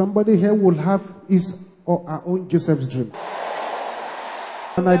 Somebody here will have his or her own Joseph's dream.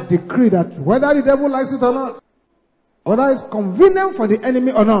 And I decree that whether the devil likes it or not, whether it's convenient for the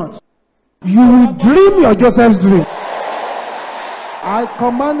enemy or not, you will dream your Joseph's dream. I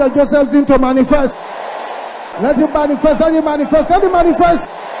command the Joseph's dream to manifest. Let it manifest, let it manifest, let it manifest.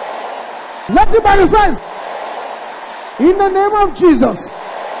 Let it manifest. In the name of Jesus.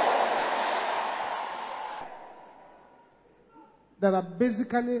 There are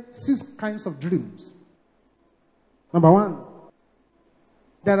basically 6 kinds of dreams. Number 1,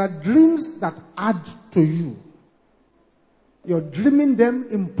 there are dreams that add to you. Your dreaming them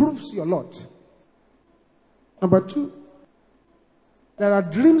improves your lot. Number 2, there are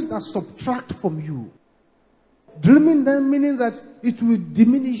dreams that subtract from you. Dreaming them meaning that it will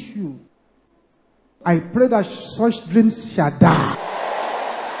diminish you. I pray that such dreams shall die.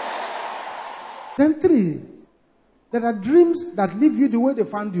 Then 3, there are dreams that leave you the way they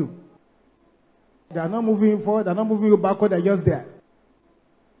found you. They are not moving you forward, they are not moving you backward, they are just there.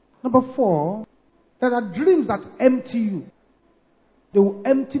 Number 4, there are dreams that empty you. They will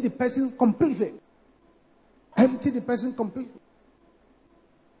empty the person completely. Empty the person completely.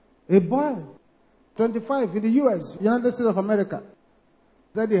 A boy, 25, in the US, United States of America,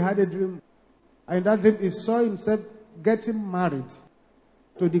 said he had a dream. And in that dream, he saw himself getting married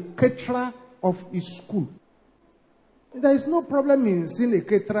to the caterer of his school. There is no problem in seeing a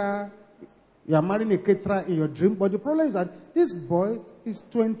caterer. You are marrying a caterer in your dream. But the problem is that this boy is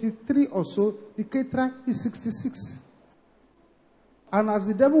 23 or so. The caterer is 66. And as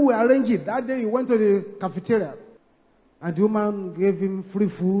the devil will arrange it, that day he went to the cafeteria. And the woman gave him free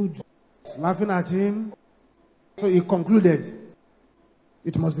food, laughing at him. So he concluded,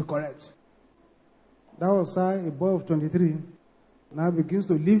 it must be correct. That was how a boy of 23 now begins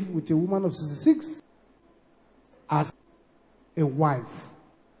to live with a woman of 66 as a wife.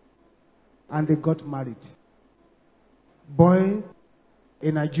 And they got married. Boy,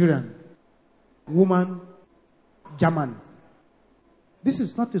 a Nigerian. Woman, German. This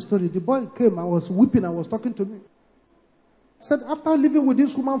is not a story. The boy came, I was weeping, I was talking to me. Said after living with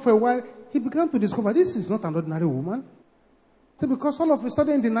this woman for a while, he began to discover this is not an ordinary woman. So because all of a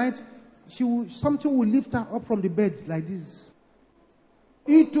sudden in the night, something will lift her up from the bed like this.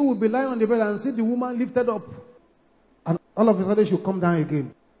 He too will be lying on the bed and see the woman lifted up. And all of a sudden she'll come down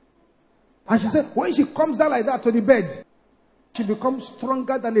again. And she said, when she comes down like that to the bed, she becomes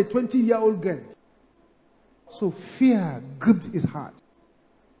stronger than a 20-year-old girl. So fear gripped his heart.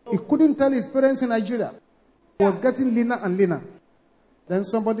 He couldn't tell his parents in Nigeria. He was getting leaner and leaner. Then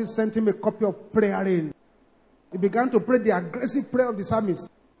somebody sent him a copy of prayerrain. He began to pray the aggressive prayer of the psalmist.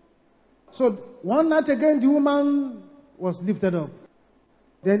 So one night again, the woman was lifted up.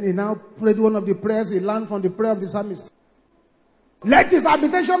 Then he now prayed one of the prayers he learned from the prayer of the psalmist. Let his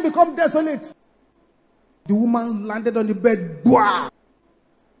habitation become desolate. The woman landed on the bed. Bwah!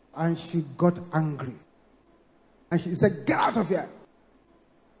 And she got angry. And she said, get out of here.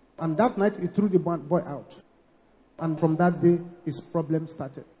 And that night he threw the boy out. And from that day, his problem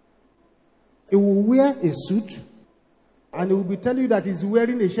started. He will wear a suit. And he will be telling you that he's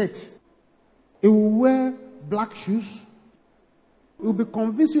wearing a shirt. He will wear black shoes. He will be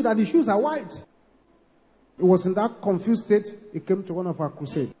convinced you that the shoes are white. It was in that confused state he came to one of our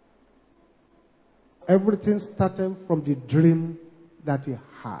crusades. Everything started from the dream that he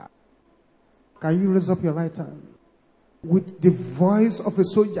had. Can you raise up your right hand? With the voice of a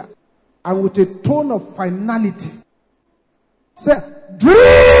soldier and with a tone of finality. Say,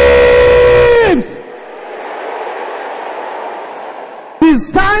 dreams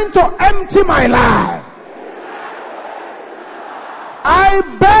designed to empty my life, I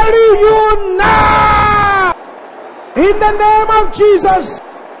bury you now in the name of Jesus.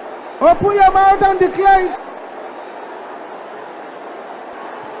 Open your mouth and declare it.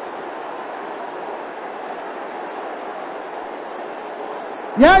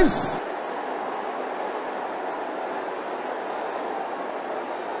 Yes.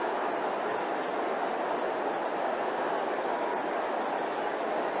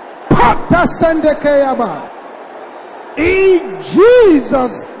 In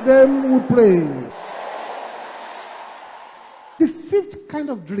Jesus' name we pray. The fifth kind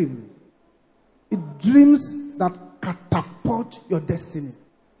of dream is dreams that catapult your destiny.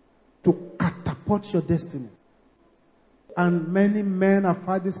 To catapult your destiny. And many men have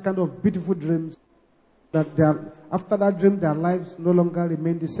had this kind of beautiful dreams that after that dream their lives no longer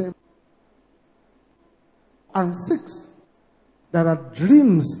remain the same. And 6, there are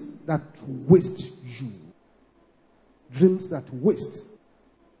dreams that waste you. Dreams that waste.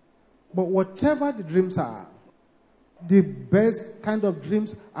 But whatever the dreams are, the best kind of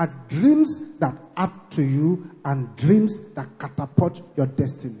dreams are dreams that add to you and dreams that catapult your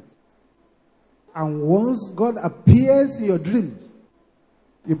destiny. And once God appears in your dreams,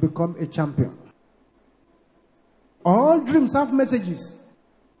 you become a champion. All dreams have messages,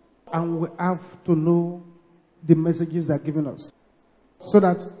 and we have to know the messages they're giving us so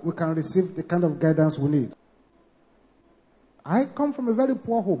that we can receive the kind of guidance we need. I come from a very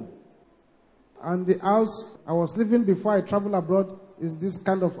poor home, and the house I was living before I traveled abroad is this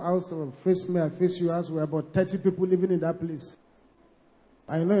kind of house that face me, I face you, as we're about 30 people living in that place.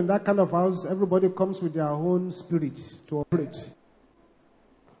 I know in that kind of house, everybody comes with their own spirit to operate.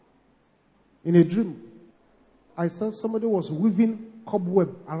 In a dream, I saw somebody was weaving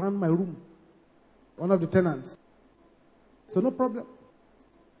cobweb around my room. One of the tenants. So no problem.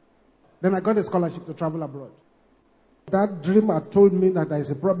 Then I got a scholarship to travel abroad. That dream had told me that there is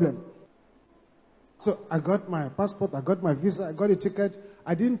a problem. So I got my passport, I got my visa, I got a ticket.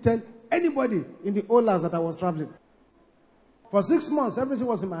 I didn't tell anybody in the Olas that I was traveling. For 6 months, everything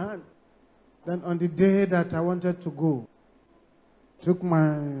was in my hand. Then on the day that I wanted to go, took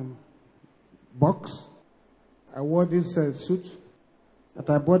my box. I wore this suit that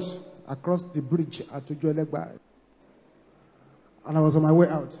I bought across the bridge at Ujuelegba. And I was on my way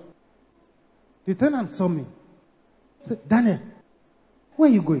out. The tenant saw me. He said, Daniel, where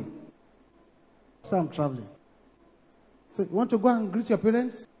are you going? I said, I'm traveling. He said, you want to go and greet your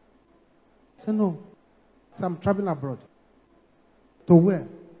parents? I said, no. I said, I'm traveling abroad. To where?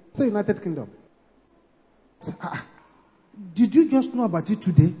 I said, United Kingdom. I said, did you just know about it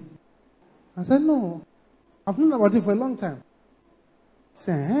today? I said, no. I've known about it for a long time. I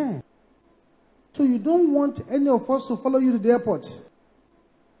said, hey. So you don't want any of us to follow you to the airport?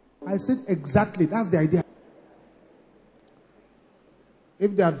 I said, exactly. That's the idea.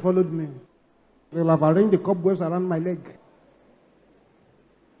 If they had followed me, they will have arranged the cobwebs around my leg.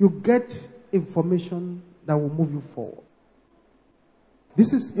 You get information that will move you forward.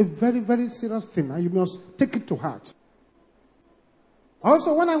 This is a very, very serious thing, and you must take it to heart.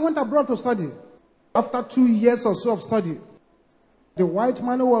 Also, when I went abroad to study, after 2 years or so of study, the white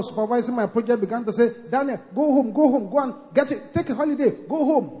man who was supervising my project began to say, Daniel, go home, go and get it, take a holiday, go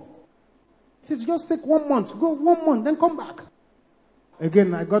home. He said, just take 1 month, go 1 month, then come back.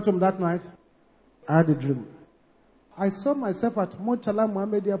 Again, I got home that night. I had a dream. I saw myself at Murtala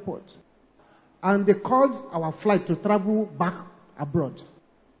Mohammed Airport, and they called our flight to travel back abroad.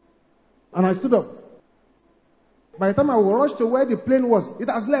 And I stood up. By the time I rushed to where the plane was, it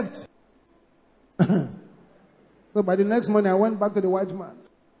has left. So by the next morning, I went back to the white man.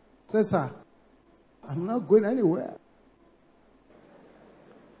 I said, sir, I'm not going anywhere.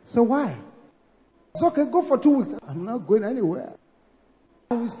 So why? It's okay, go for 2 weeks. I'm not going anywhere.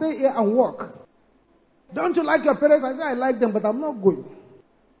 We stay here and work. Don't you like your parents? I said, I like them, but I'm not going.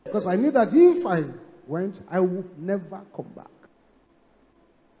 Because I knew that if I went, I would never come back.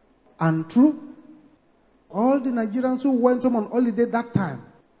 And true, all the Nigerians who went home on holiday that time,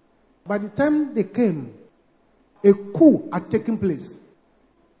 by the time they came, a coup had taken place.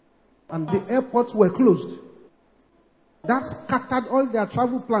 And the airports were closed. That scattered all their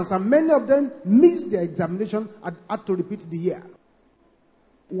travel plans, and many of them missed their examination and had to repeat the year.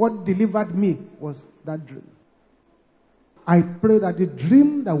 what delivered me was that dream. I pray that the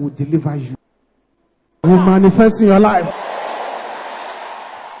dream that will deliver you will manifest in your life.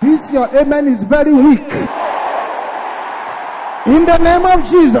 This your amen is very weak. In the name of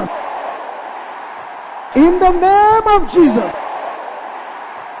Jesus. In the name of Jesus.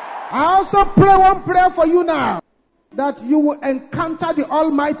 I also pray one prayer for you now, that you will encounter the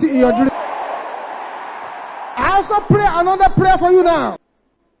Almighty in your dream. I also pray another prayer for you now,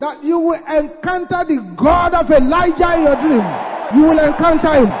 that you will encounter the God of Elijah in your dream. You will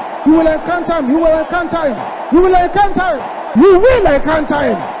encounter him. You will encounter him. You will encounter him. You will encounter him. You will encounter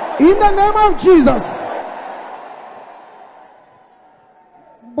him. In the name of Jesus.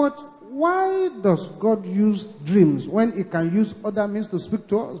 But why does God use dreams when he can use other means to speak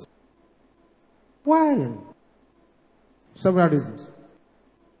to us? Why? Several reasons.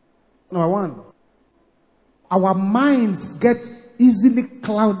 Number one, our minds get easily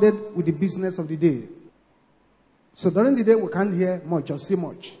clouded with the business of the day. So during the day we can't hear much or see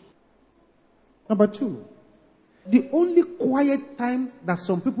much. Number two, the only quiet time that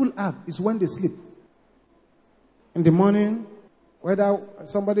some people have is when they sleep. In the morning, whether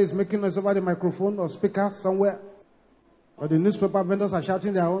somebody is making noise over the microphone or speakers somewhere, or the newspaper vendors are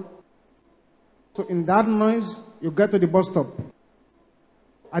shouting their own. So in that noise, you get to the bus stop.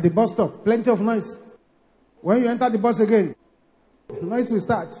 At the bus stop, plenty of noise. When you enter the bus again, noise will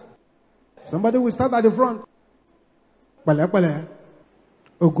start. Somebody will start at the front.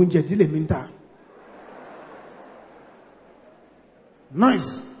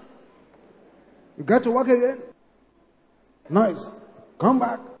 Noise. You get to work again. Noise. Come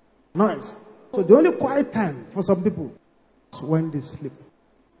back. Noise. So the only quiet time for some people is when they sleep.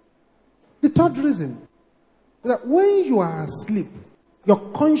 The third reason is that when you are asleep, your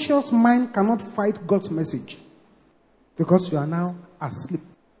conscious mind cannot fight God's message because you are now asleep.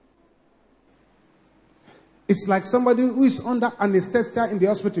 It's like somebody who is under anesthesia in the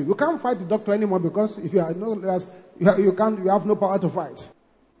hospital. You can't fight the doctor anymore because if you are you have no power to fight.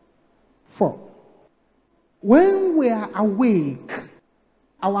 4. When we are awake,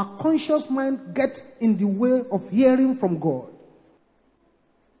 our conscious mind gets in the way of hearing from God.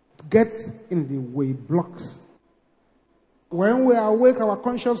 It gets in the way, blocks. When we are awake, our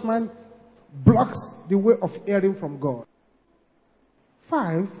conscious mind blocks the way of hearing from God.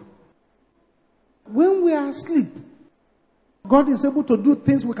 5. When we are asleep, God is able to do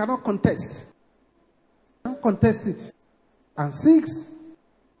things we cannot contest. We can't contest it. And 6,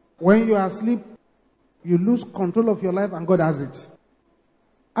 when you are asleep, you lose control of your life and God has it.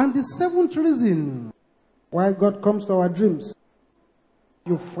 And the 7th reason why God comes to our dreams,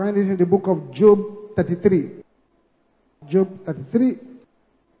 you find it in the book of Job 33. Job 33,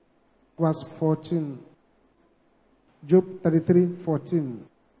 verse 14. Job 33, 14.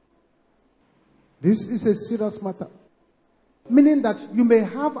 This is a serious matter. Meaning that you may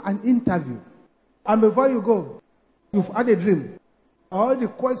have an interview, and before you go, you've had a dream. All the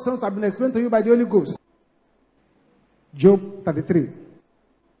questions have been explained to you by the Holy Ghost. Job 33,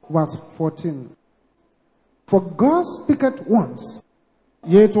 verse 14. For God speaketh once,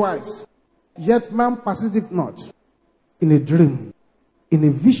 yea twice, yet man perceiveth not. In a dream, in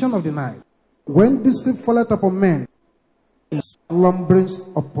a vision of the night, when the sleep falleth upon men, he slumbereth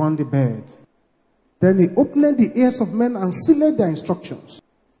upon the bed. Then he opened the ears of men and sealed their instructions.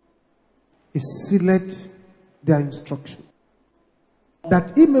 He sealed their instruction,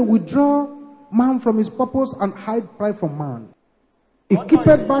 that he may withdraw man from his purpose and hide pride from man. He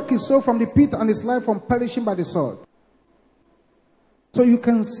keepeth back his soul from the pit and his life from perishing by the sword. So you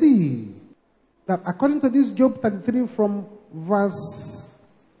can see that according to this Job 33 from verse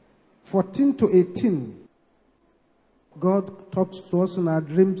 14 to 18, God talks to us in our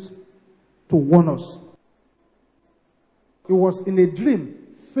dreams to warn us. It was in a dream.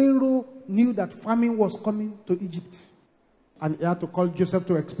 Pharaoh knew that famine was coming to Egypt, and he had to call Joseph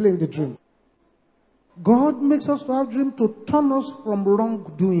to explain the dream. God makes us to have dreams to turn us from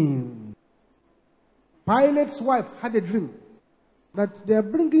wrongdoing. Pilate's wife had a dream that they are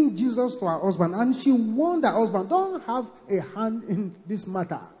bringing Jesus to her husband, and she warned her husband, don't have a hand in this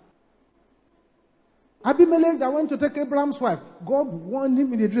matter. Abimelech that went to take Abraham's wife, God warned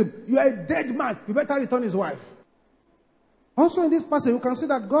him in the dream, you are a dead man, you better return his wife. Also in this passage, you can see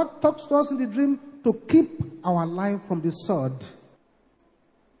that God talks to us in the dream to keep our life from the sword.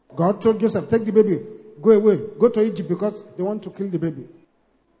 God told Joseph, take the baby, go away, go to Egypt because they want to kill the baby.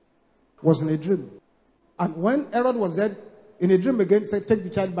 It was in a dream. And when Herod was dead, in a dream again, said, take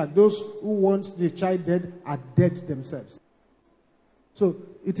the child back. Those who want the child dead are dead themselves. So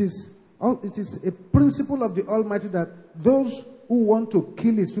it is a principle of the Almighty that those who want to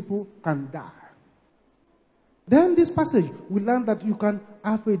kill his people can die. Then this passage, we learn that you can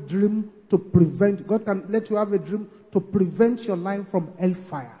have a dream to prevent, God can let you have a dream to prevent your life from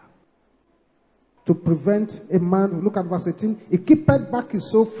hellfire. To prevent a man, look at verse 18, he keepeth back his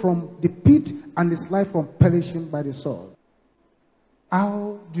soul from the pit and his life from perishing by the sword.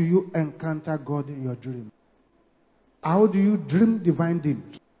 How do you encounter God in your dream? How do you dream divine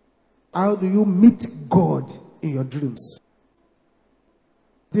dreams? How do you meet God in your dreams?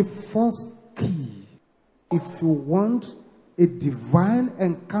 The first key, if you want a divine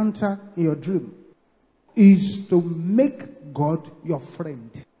encounter in your dream, is to make God your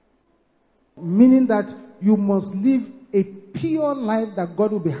friend. Meaning that you must live a pure life that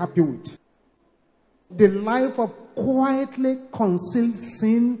God will be happy with. The life of quietly concealed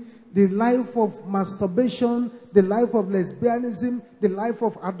sin, the life of masturbation, the life of lesbianism, the life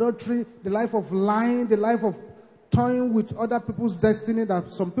of adultery, the life of lying, the life of toying with other people's destiny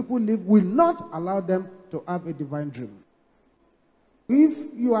that some people live will not allow them to have a divine dream. If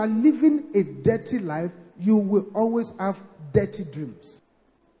you are living a dirty life, you will always have dirty dreams.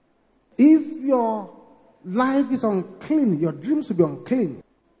 If your life is unclean, your dreams will be unclean.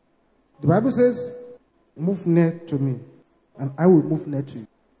 The Bible says, move near to me, and I will move near to you.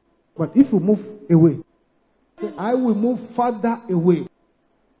 But if you move away, say, I will move further away.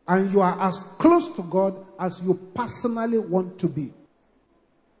 And you are as close to God as you personally want to be.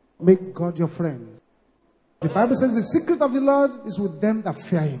 Make God your friend. The Bible says the secret of the Lord is with them that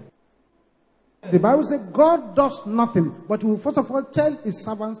fear him. The Bible says God does nothing, but he will first of all tell his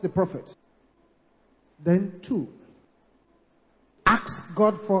servants, the prophets. Then 2, ask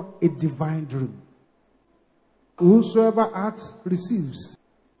God for a divine dream. Whosoever asks receives.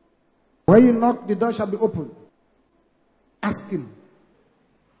 When you knock, the door shall be opened. Ask him.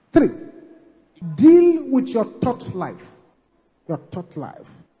 3, deal with your thought life. Your thought life.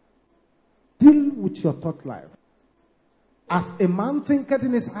 Deal with your thought life. As a man thinketh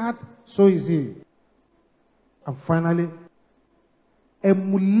in his heart, so is he. And finally,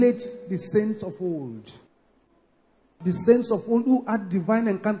 emulate the saints of old. The saints of old who had divine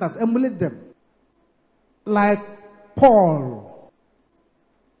encounters, emulate them. Like Paul.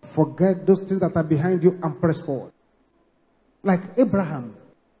 Forget those things that are behind you and press forward. Like Abraham.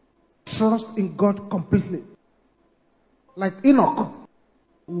 Trust in God completely. Like Enoch.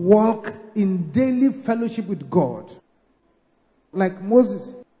 Walk in daily fellowship with God. Like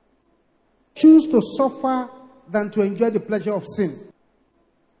Moses. Choose to suffer than to enjoy the pleasure of sin.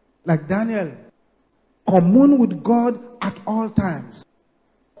 Like Daniel. Commune with God at all times.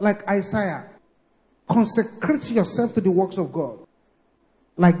 Like Isaiah. Consecrate yourself to the works of God.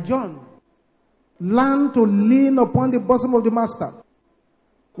 Like John. Learn to lean upon the bosom of the Master.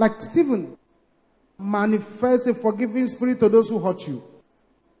 Like Stephen. Manifest a forgiving spirit to those who hurt you.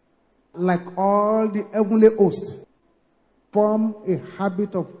 Like all the heavenly hosts. Form a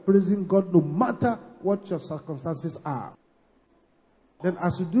habit of praising God no matter what your circumstances are. Then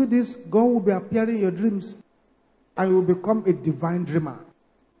as you do this, God will be appearing in your dreams and you will become a divine dreamer.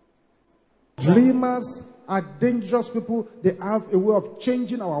 Dreamers are dangerous people. They have a way of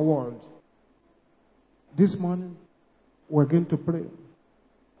changing our world. This morning, we're going to pray.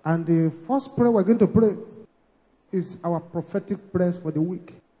 And the first prayer we're going to pray is our prophetic prayers for the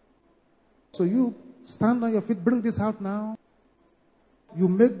week. So you stand on your feet, bring this out now. You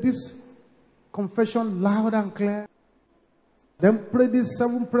make this confession loud and clear. Then pray these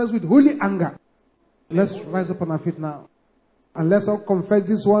 7 prayers with holy anger. Let's rise up on our feet now. And let's all confess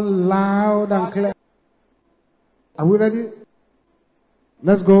this one loud and clear. Are we ready?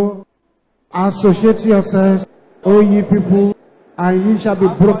 Let's go. Associate yourselves, O ye people, and ye shall be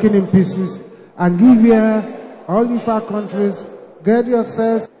broken in pieces. And give here all ye far countries. Get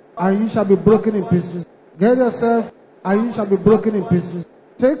yourselves, and ye shall be broken in pieces. Get yourself, and ye shall be broken in pieces.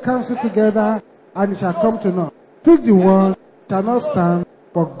 Take counsel together, and it shall come to naught. Speak the word, shall not stand,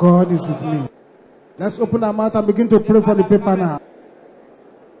 for God is with me. Let's open our mouth and begin to pray for the paper now.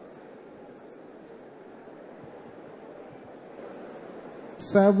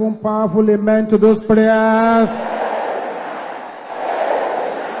 Seven powerful amen to those prayers.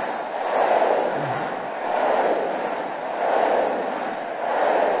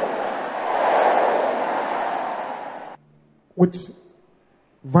 With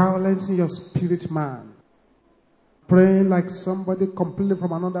violence in your spirit, man. Praying like somebody completely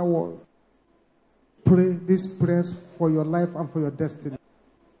from another world. Pray these prayers for your life and for your destiny.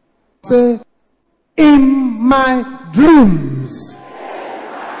 Say, in my dreams,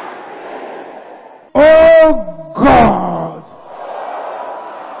 oh God,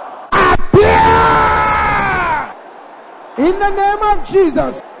 appear In the name of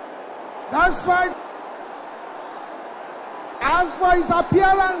Jesus. That's right. As for his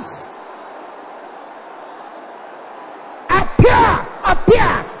appearance, appear,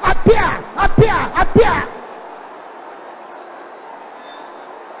 appear, appear, appear, appear.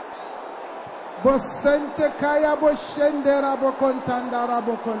 Bosente kaya boshendera bokontandara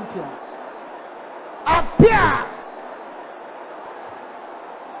bokontia. Appear.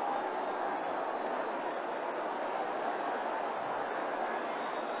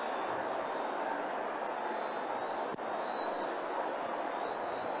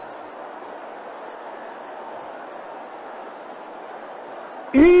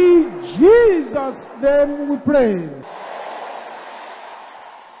 In Jesus' name we pray.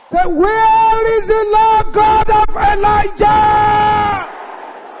 Say, where is the Lord God of Elijah?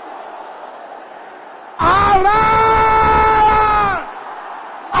 Allah,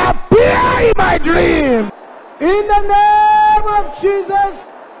 appear in my dream. In the name of Jesus,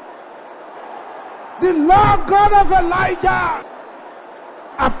 the Lord God of Elijah,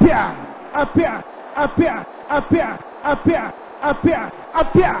 appear, appear, appear, appear, appear, appear,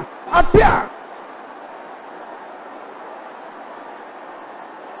 appear, appear.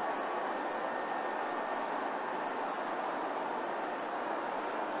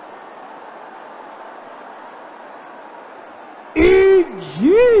 In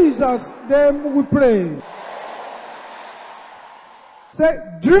Jesus' name we pray. Say,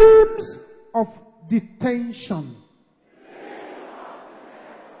 dreams of detention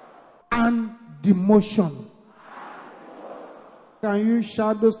and demotion. Can you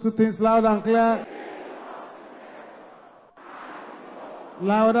shout those two things loud and clear?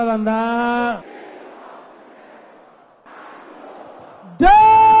 Louder than that.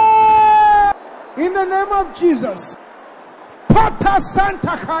 Death! In the name of Jesus. Pata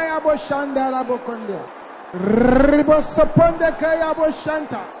Santa Kaya Boshanda Rabokonde. Ribosoponde Kaya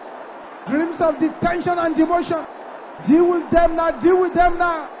Boshanta. Dreams of detention and demotion. Deal with them now. Deal with them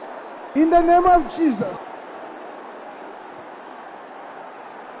now. In the name of Jesus.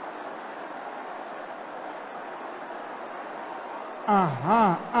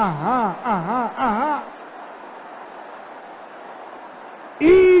 Aha, aha, aha, aha.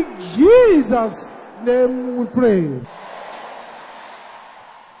 In Jesus' name we pray.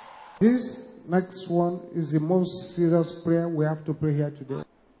 This next one is the most serious prayer we have to pray here today.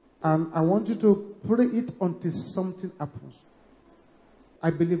 And I want you to pray it until something happens.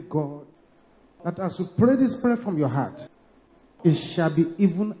 I believe God that as you pray this prayer from your heart, it shall be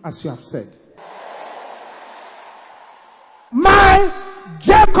even as you have said. My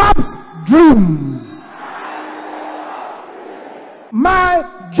Jacob's dream. My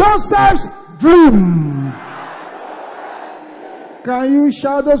Joseph's dream. Can you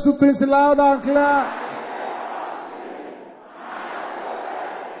shout those two things loud and clear?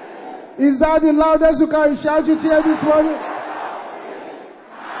 Is that the loudest you can shout it here this morning?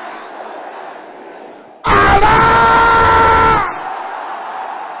 Arise!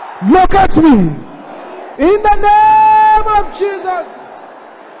 Look at me. In the name of Jesus.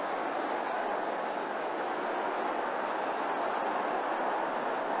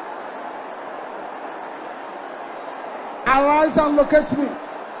 Arise and locate me.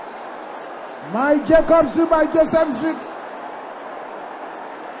 My Jacob's dream, my Joseph's dream.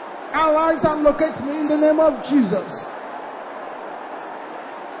 Arise and locate me in the name of Jesus.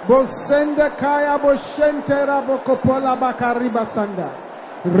 Bosende kaya boshente rabokopola bakariba sanda.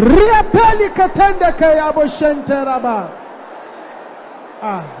 Riapeli katende kaya boshente raba.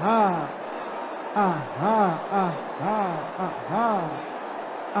 Aha. Aha. Aha. Aha.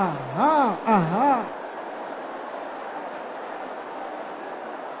 Aha. Aha.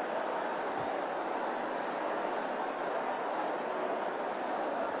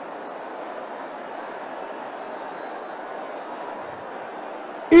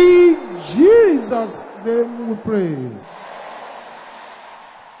 In Jesus' name we pray.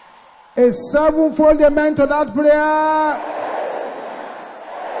 A sevenfold amen to that prayer.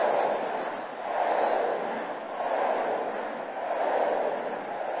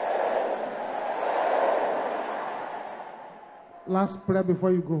 Last prayer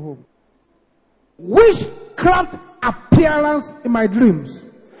before you go home. Witchcraft appearance in my dreams.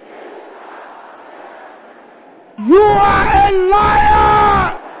 You are a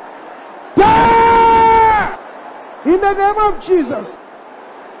liar! Die! In the name of Jesus.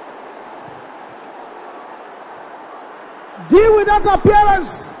 Deal with that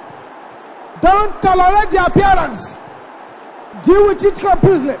appearance. Don't tolerate the appearance. Deal with it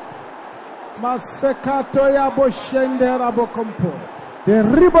completely. Masekatoya boshende rabokompo. The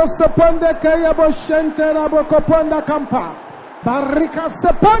ribo seponde kaya boshente rabo koponda kampa. Barika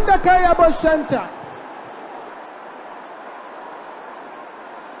seponde kaya boshente.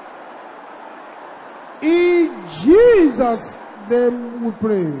 In Jesus' name we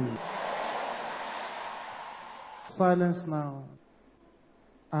pray. Silence now.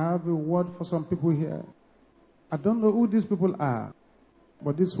 I have a word for some people here. I don't know who these people are,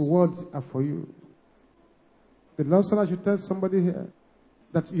 but these words are for you. The Lord said I should tell somebody here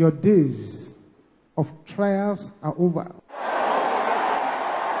that your days of trials are over.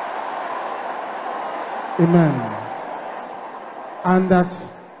 Amen. And that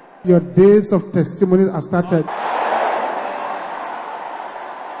your days of testimonies are started.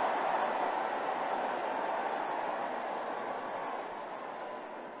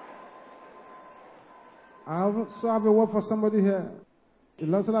 I also have a word for somebody here. The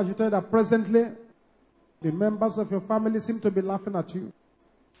Lord said I should tell you that presently the members of your family seem to be laughing at you.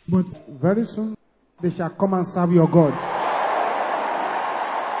 But very soon they shall come and serve your God.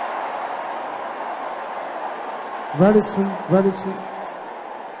 Very soon, very soon.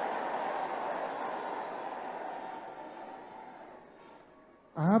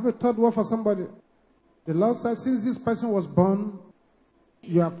 I have a third word for somebody. The Lord said since this person was born,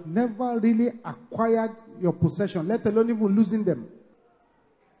 you have never really acquired your possession, let alone even losing them.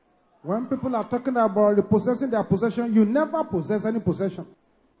 When people are talking about repossessing their possession, you never possess any possession.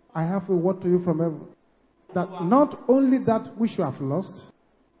 I have a word to you from heaven. That not only that which you have lost,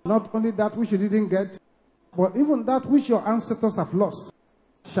 not only that which you didn't get, but even that which your ancestors have lost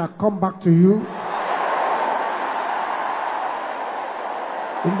shall come back to you.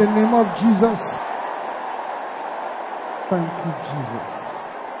 In the name of Jesus. Thank you, Jesus.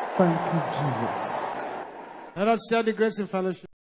 Thank you, Jesus. Let us share the grace in fellowship.